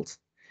world.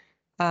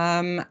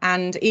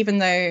 And even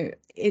though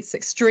it's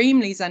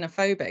extremely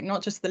xenophobic,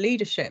 not just the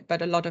leadership,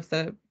 but a lot of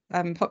the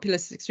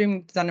populace is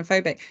extremely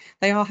xenophobic,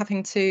 they are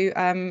having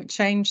to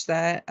change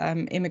their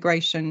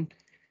immigration,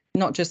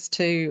 not just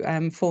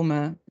to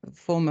former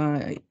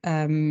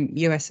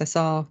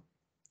USSR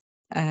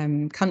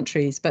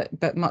countries,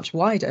 but much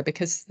wider,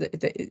 because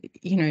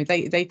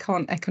they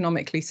can't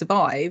economically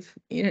survive.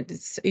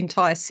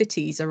 Entire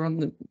cities are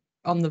on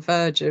the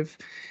verge of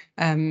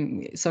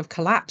sort of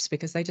collapse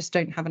because they just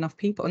don't have enough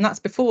people, and that's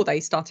before they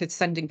started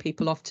sending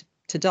people off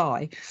to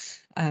die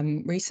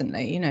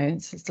recently.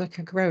 It's like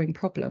a growing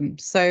problem.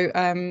 So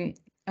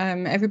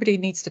everybody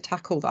needs to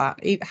tackle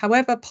that.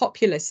 However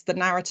populist the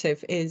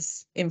narrative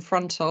is in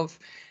front of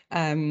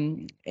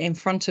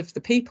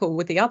the people.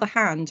 With the other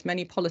hand,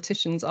 many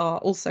politicians are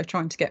also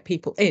trying to get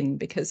people in,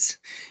 because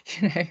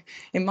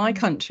in my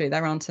country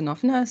there aren't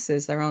enough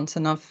nurses, there aren't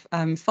enough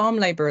farm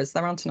labourers,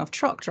 there aren't enough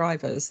truck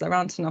drivers, there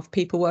aren't enough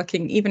people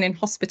working even in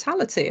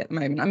hospitality at the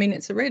moment. I mean,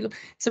 it's a real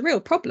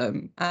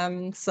problem.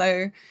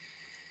 So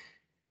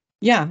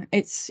yeah,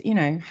 it's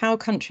how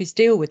countries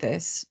deal with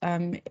this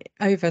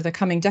over the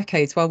coming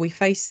decades while we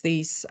face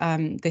these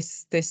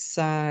this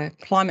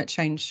climate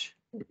change.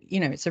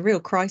 It's a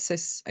real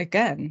crisis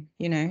again.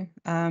 It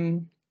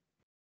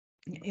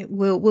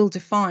will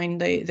define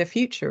the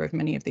future of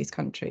many of these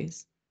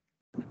countries.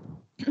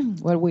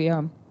 Well, we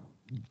are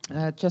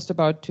just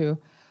about to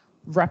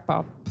wrap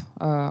up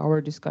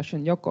our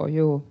discussion. Yoko,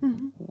 you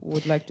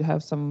would like to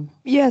have some?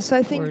 Yes,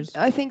 I words?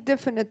 think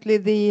definitely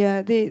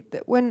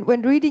the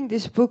when reading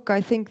this book,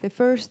 I think the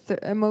first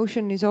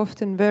emotion is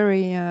often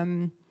very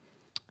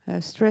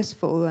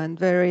stressful and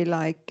very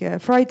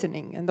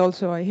frightening, and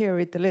also I hear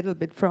it a little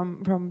bit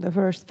from the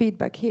first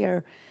feedback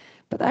here.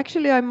 But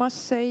actually, I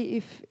must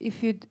say,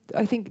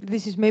 I think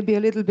this is maybe a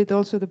little bit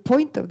also the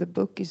point of the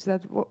book, is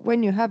that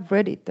when you have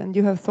read it and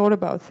you have thought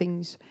about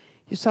things,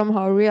 you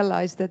somehow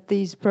realize that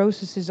these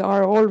processes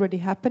are already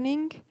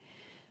happening.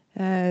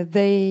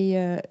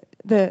 The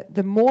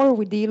more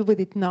we deal with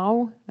it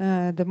now,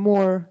 the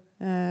more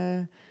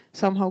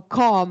somehow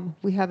calm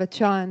we have a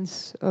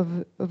chance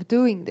of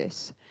doing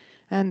this.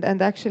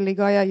 And actually,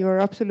 Gaia, you're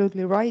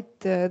absolutely right.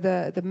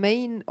 The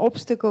main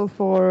obstacle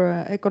for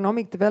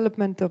economic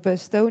development of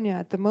Estonia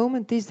at the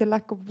moment is the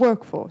lack of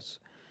workforce.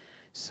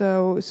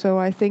 So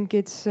I think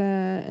it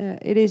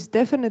is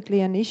definitely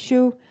an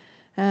issue.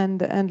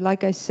 And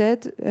like I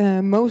said,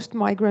 most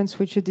migrants,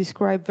 which you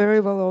describe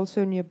very well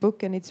also in your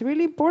book, and it's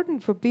really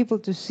important for people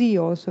to see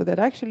also that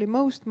actually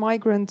most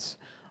migrants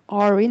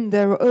are in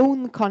their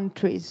own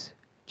countries,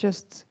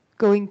 just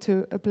going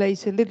to a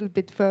place a little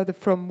bit further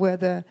from where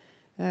the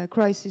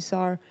crises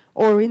are,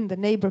 or in the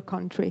neighbor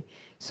country.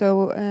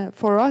 So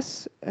for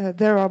us,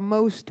 there are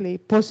mostly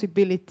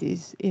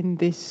possibilities in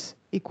this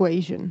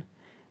equation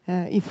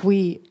if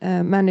we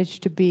manage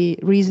to be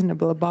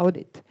reasonable about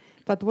it.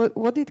 But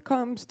what it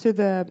comes to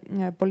the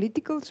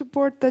political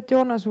support that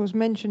Joonas was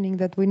mentioning,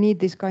 that we need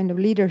this kind of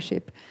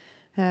leadership,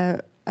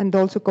 and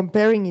also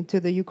comparing it to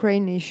the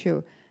Ukraine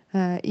issue,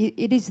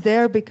 it is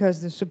there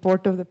because the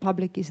support of the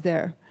public is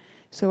there.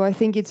 So I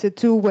think it's a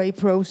two-way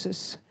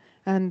process.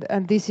 And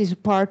this is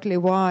partly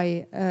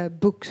why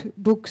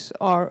books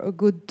are a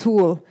good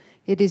tool.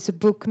 It is a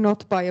book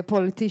not by a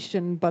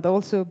politician, but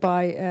also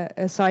by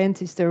a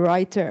scientist, a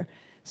writer.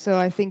 So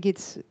I think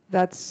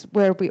that's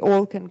where we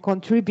all can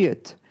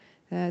contribute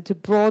to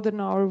broaden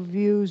our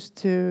views,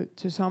 to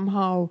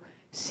somehow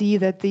see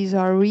that these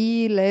are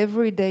real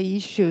everyday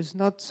issues,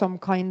 not some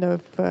kind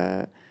of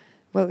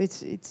well,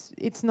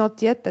 it's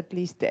not yet at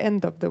least the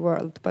end of the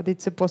world, but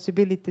it's a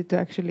possibility to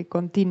actually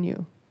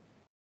continue.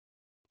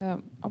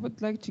 I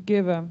would like to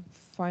give a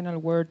final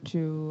word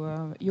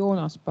to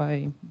Joonas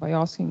by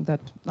asking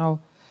that now,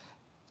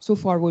 so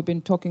far we've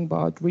been talking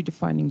about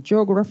redefining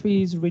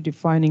geographies,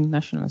 redefining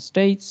national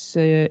states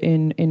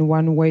in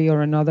one way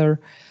or another,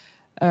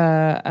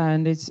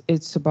 and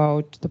it's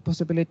about the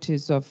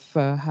possibilities of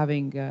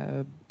having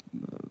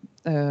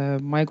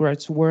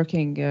migrants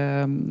working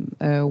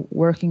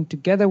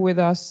together with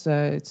us.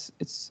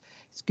 It's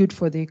good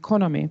for the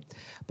economy,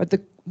 but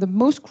the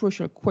most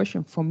crucial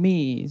question for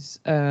me is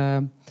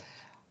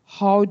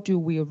how do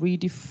we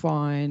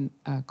redefine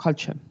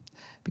culture?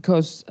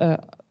 Because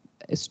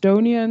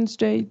Estonian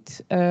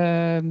state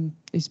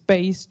is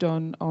based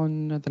on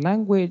the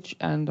language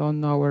and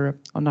on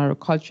our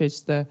culture.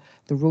 It's the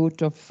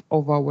root of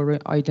our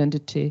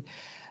identity,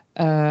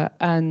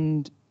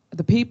 and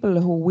the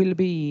people who will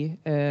be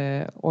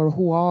or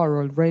who are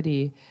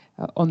already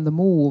on the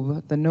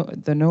move,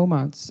 the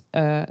nomads,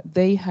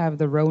 they have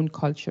their own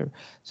culture.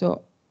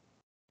 So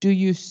do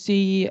you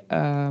see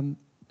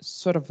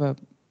sort of a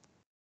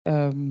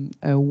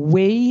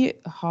way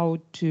how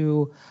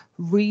to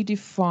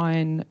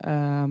redefine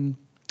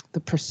the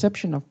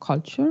perception of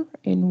culture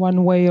in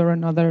one way or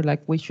another?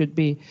 Like we should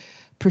be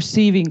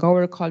perceiving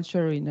our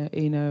culture in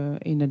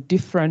a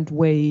different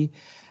way.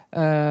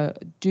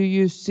 Do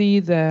you see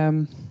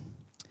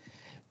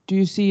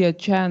a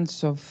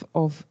chance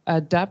of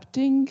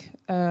adapting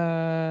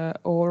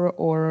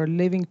or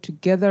living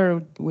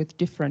together with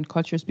different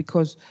cultures?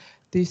 Because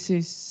this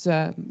is,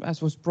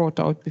 as was brought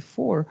out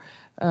before,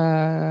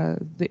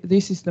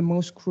 this is the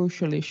most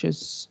crucial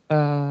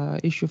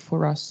issue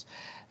for us.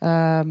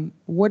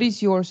 What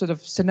is your sort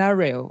of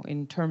scenario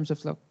in terms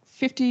of like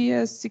 50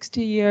 years,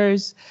 60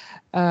 years?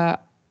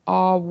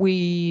 Are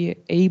we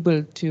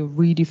able to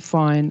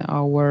redefine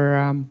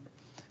our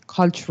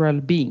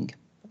cultural being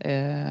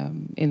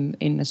in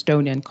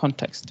Estonian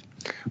context?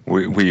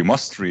 We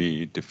must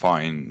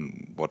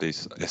redefine what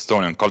is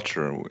Estonian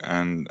culture,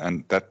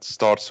 and that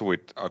starts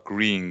with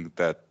agreeing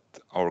that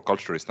our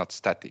culture is not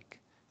static.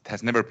 It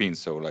has never been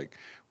so. Like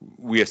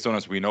we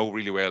Estonians, we know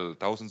really well,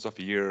 thousands of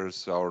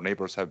years our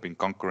neighbors have been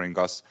conquering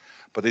us,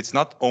 but it's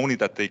not only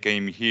that they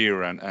came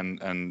here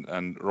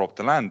and robbed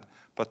the land,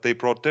 but they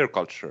brought their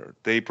culture,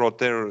 they brought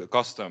their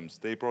customs,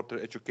 they brought their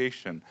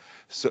education.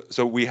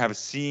 So we have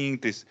seen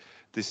this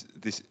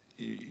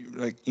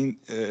like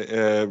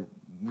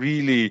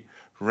really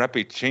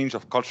rapid change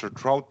of culture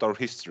throughout our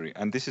history,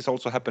 and this is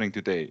also happening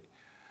today.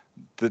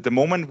 The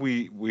moment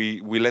we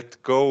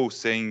let go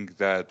saying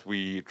that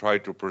we try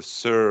to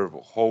preserve,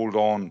 hold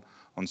on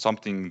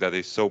something that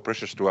is so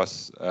precious to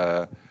us,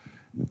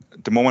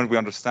 the moment we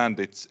understand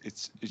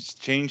it's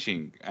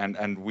changing,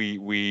 and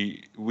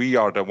we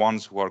are the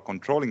ones who are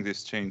controlling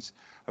this change,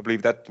 I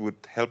believe that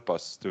would help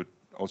us to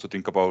also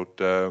think about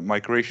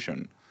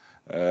migration.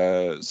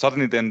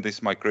 Suddenly then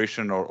this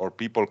migration or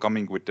people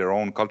coming with their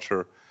own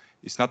culture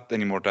is not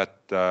anymore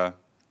that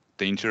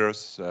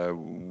dangerous.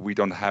 We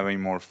don't have any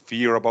more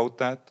fear about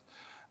that,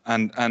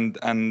 and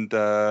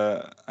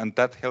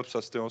that helps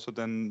us to also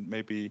then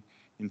maybe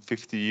in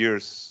 50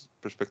 years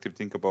perspective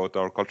think about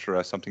our culture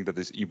as something that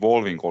is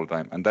evolving all the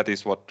time, and that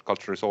is what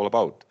culture is all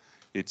about.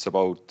 It's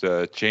about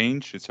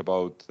change. It's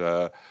about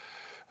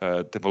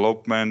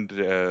development,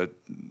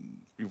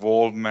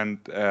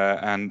 evolvement,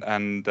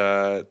 and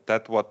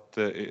that what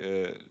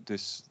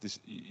this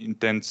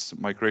intense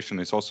migration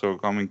is also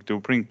coming to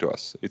bring to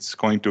us. It's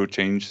going to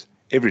change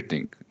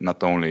everything,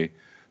 not only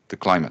the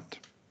climate.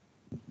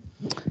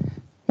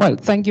 Well,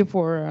 thank you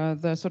for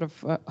the sort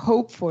of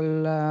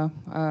hopeful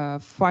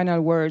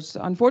final words.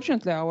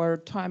 Unfortunately, our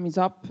time is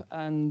up,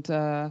 and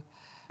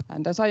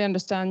as I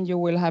understand, you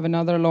will have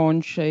another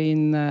launch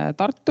in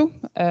Tartu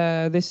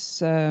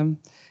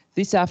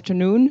this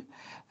afternoon.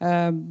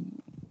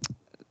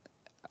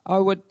 I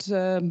would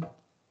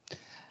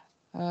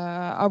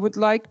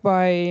like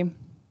by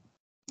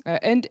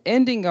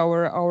ending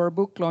our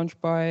book launch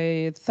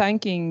by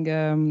thanking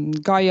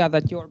Gaia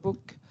that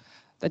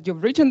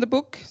you've written the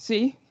book.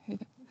 See.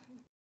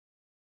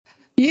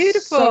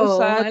 Beautiful. So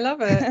sad. I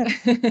love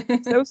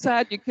it. So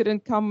sad you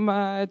couldn't come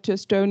to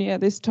Estonia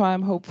this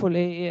time.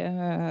 Hopefully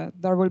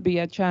there will be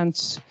a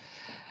chance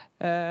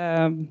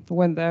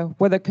when the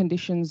weather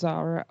conditions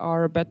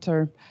are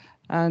better.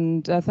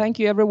 And thank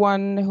you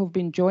everyone who've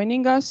been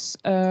joining us.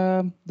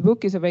 The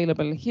book is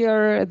available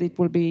here. It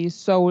will be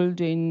sold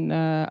in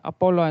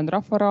Apollo and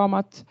Rahva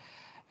Raamat,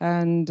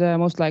 and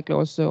most likely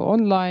also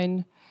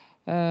online.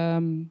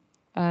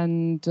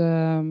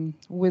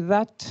 With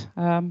that,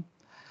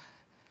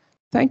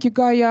 thank you,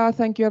 Gaia.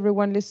 Thank you,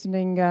 everyone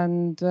listening.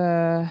 And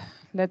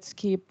let's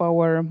keep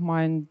our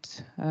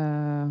mind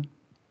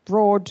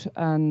broad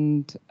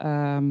and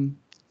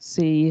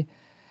see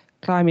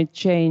climate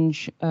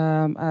change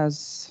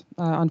as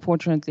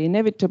unfortunately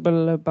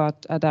inevitable,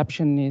 but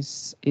adaptation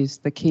is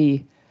the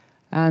key.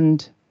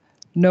 And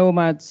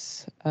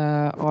nomads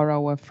are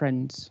our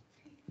friends.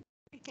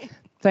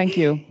 Thank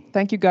you.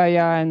 Thank you,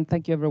 Gaia, and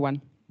thank you,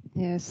 everyone.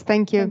 Yes,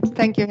 thank you.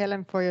 Thank you,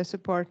 Helen, for your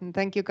support. And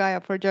thank you,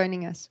 Gaia, for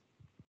joining us.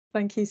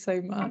 Thank you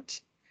so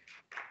much.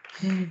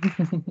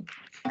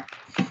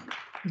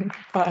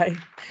 Bye.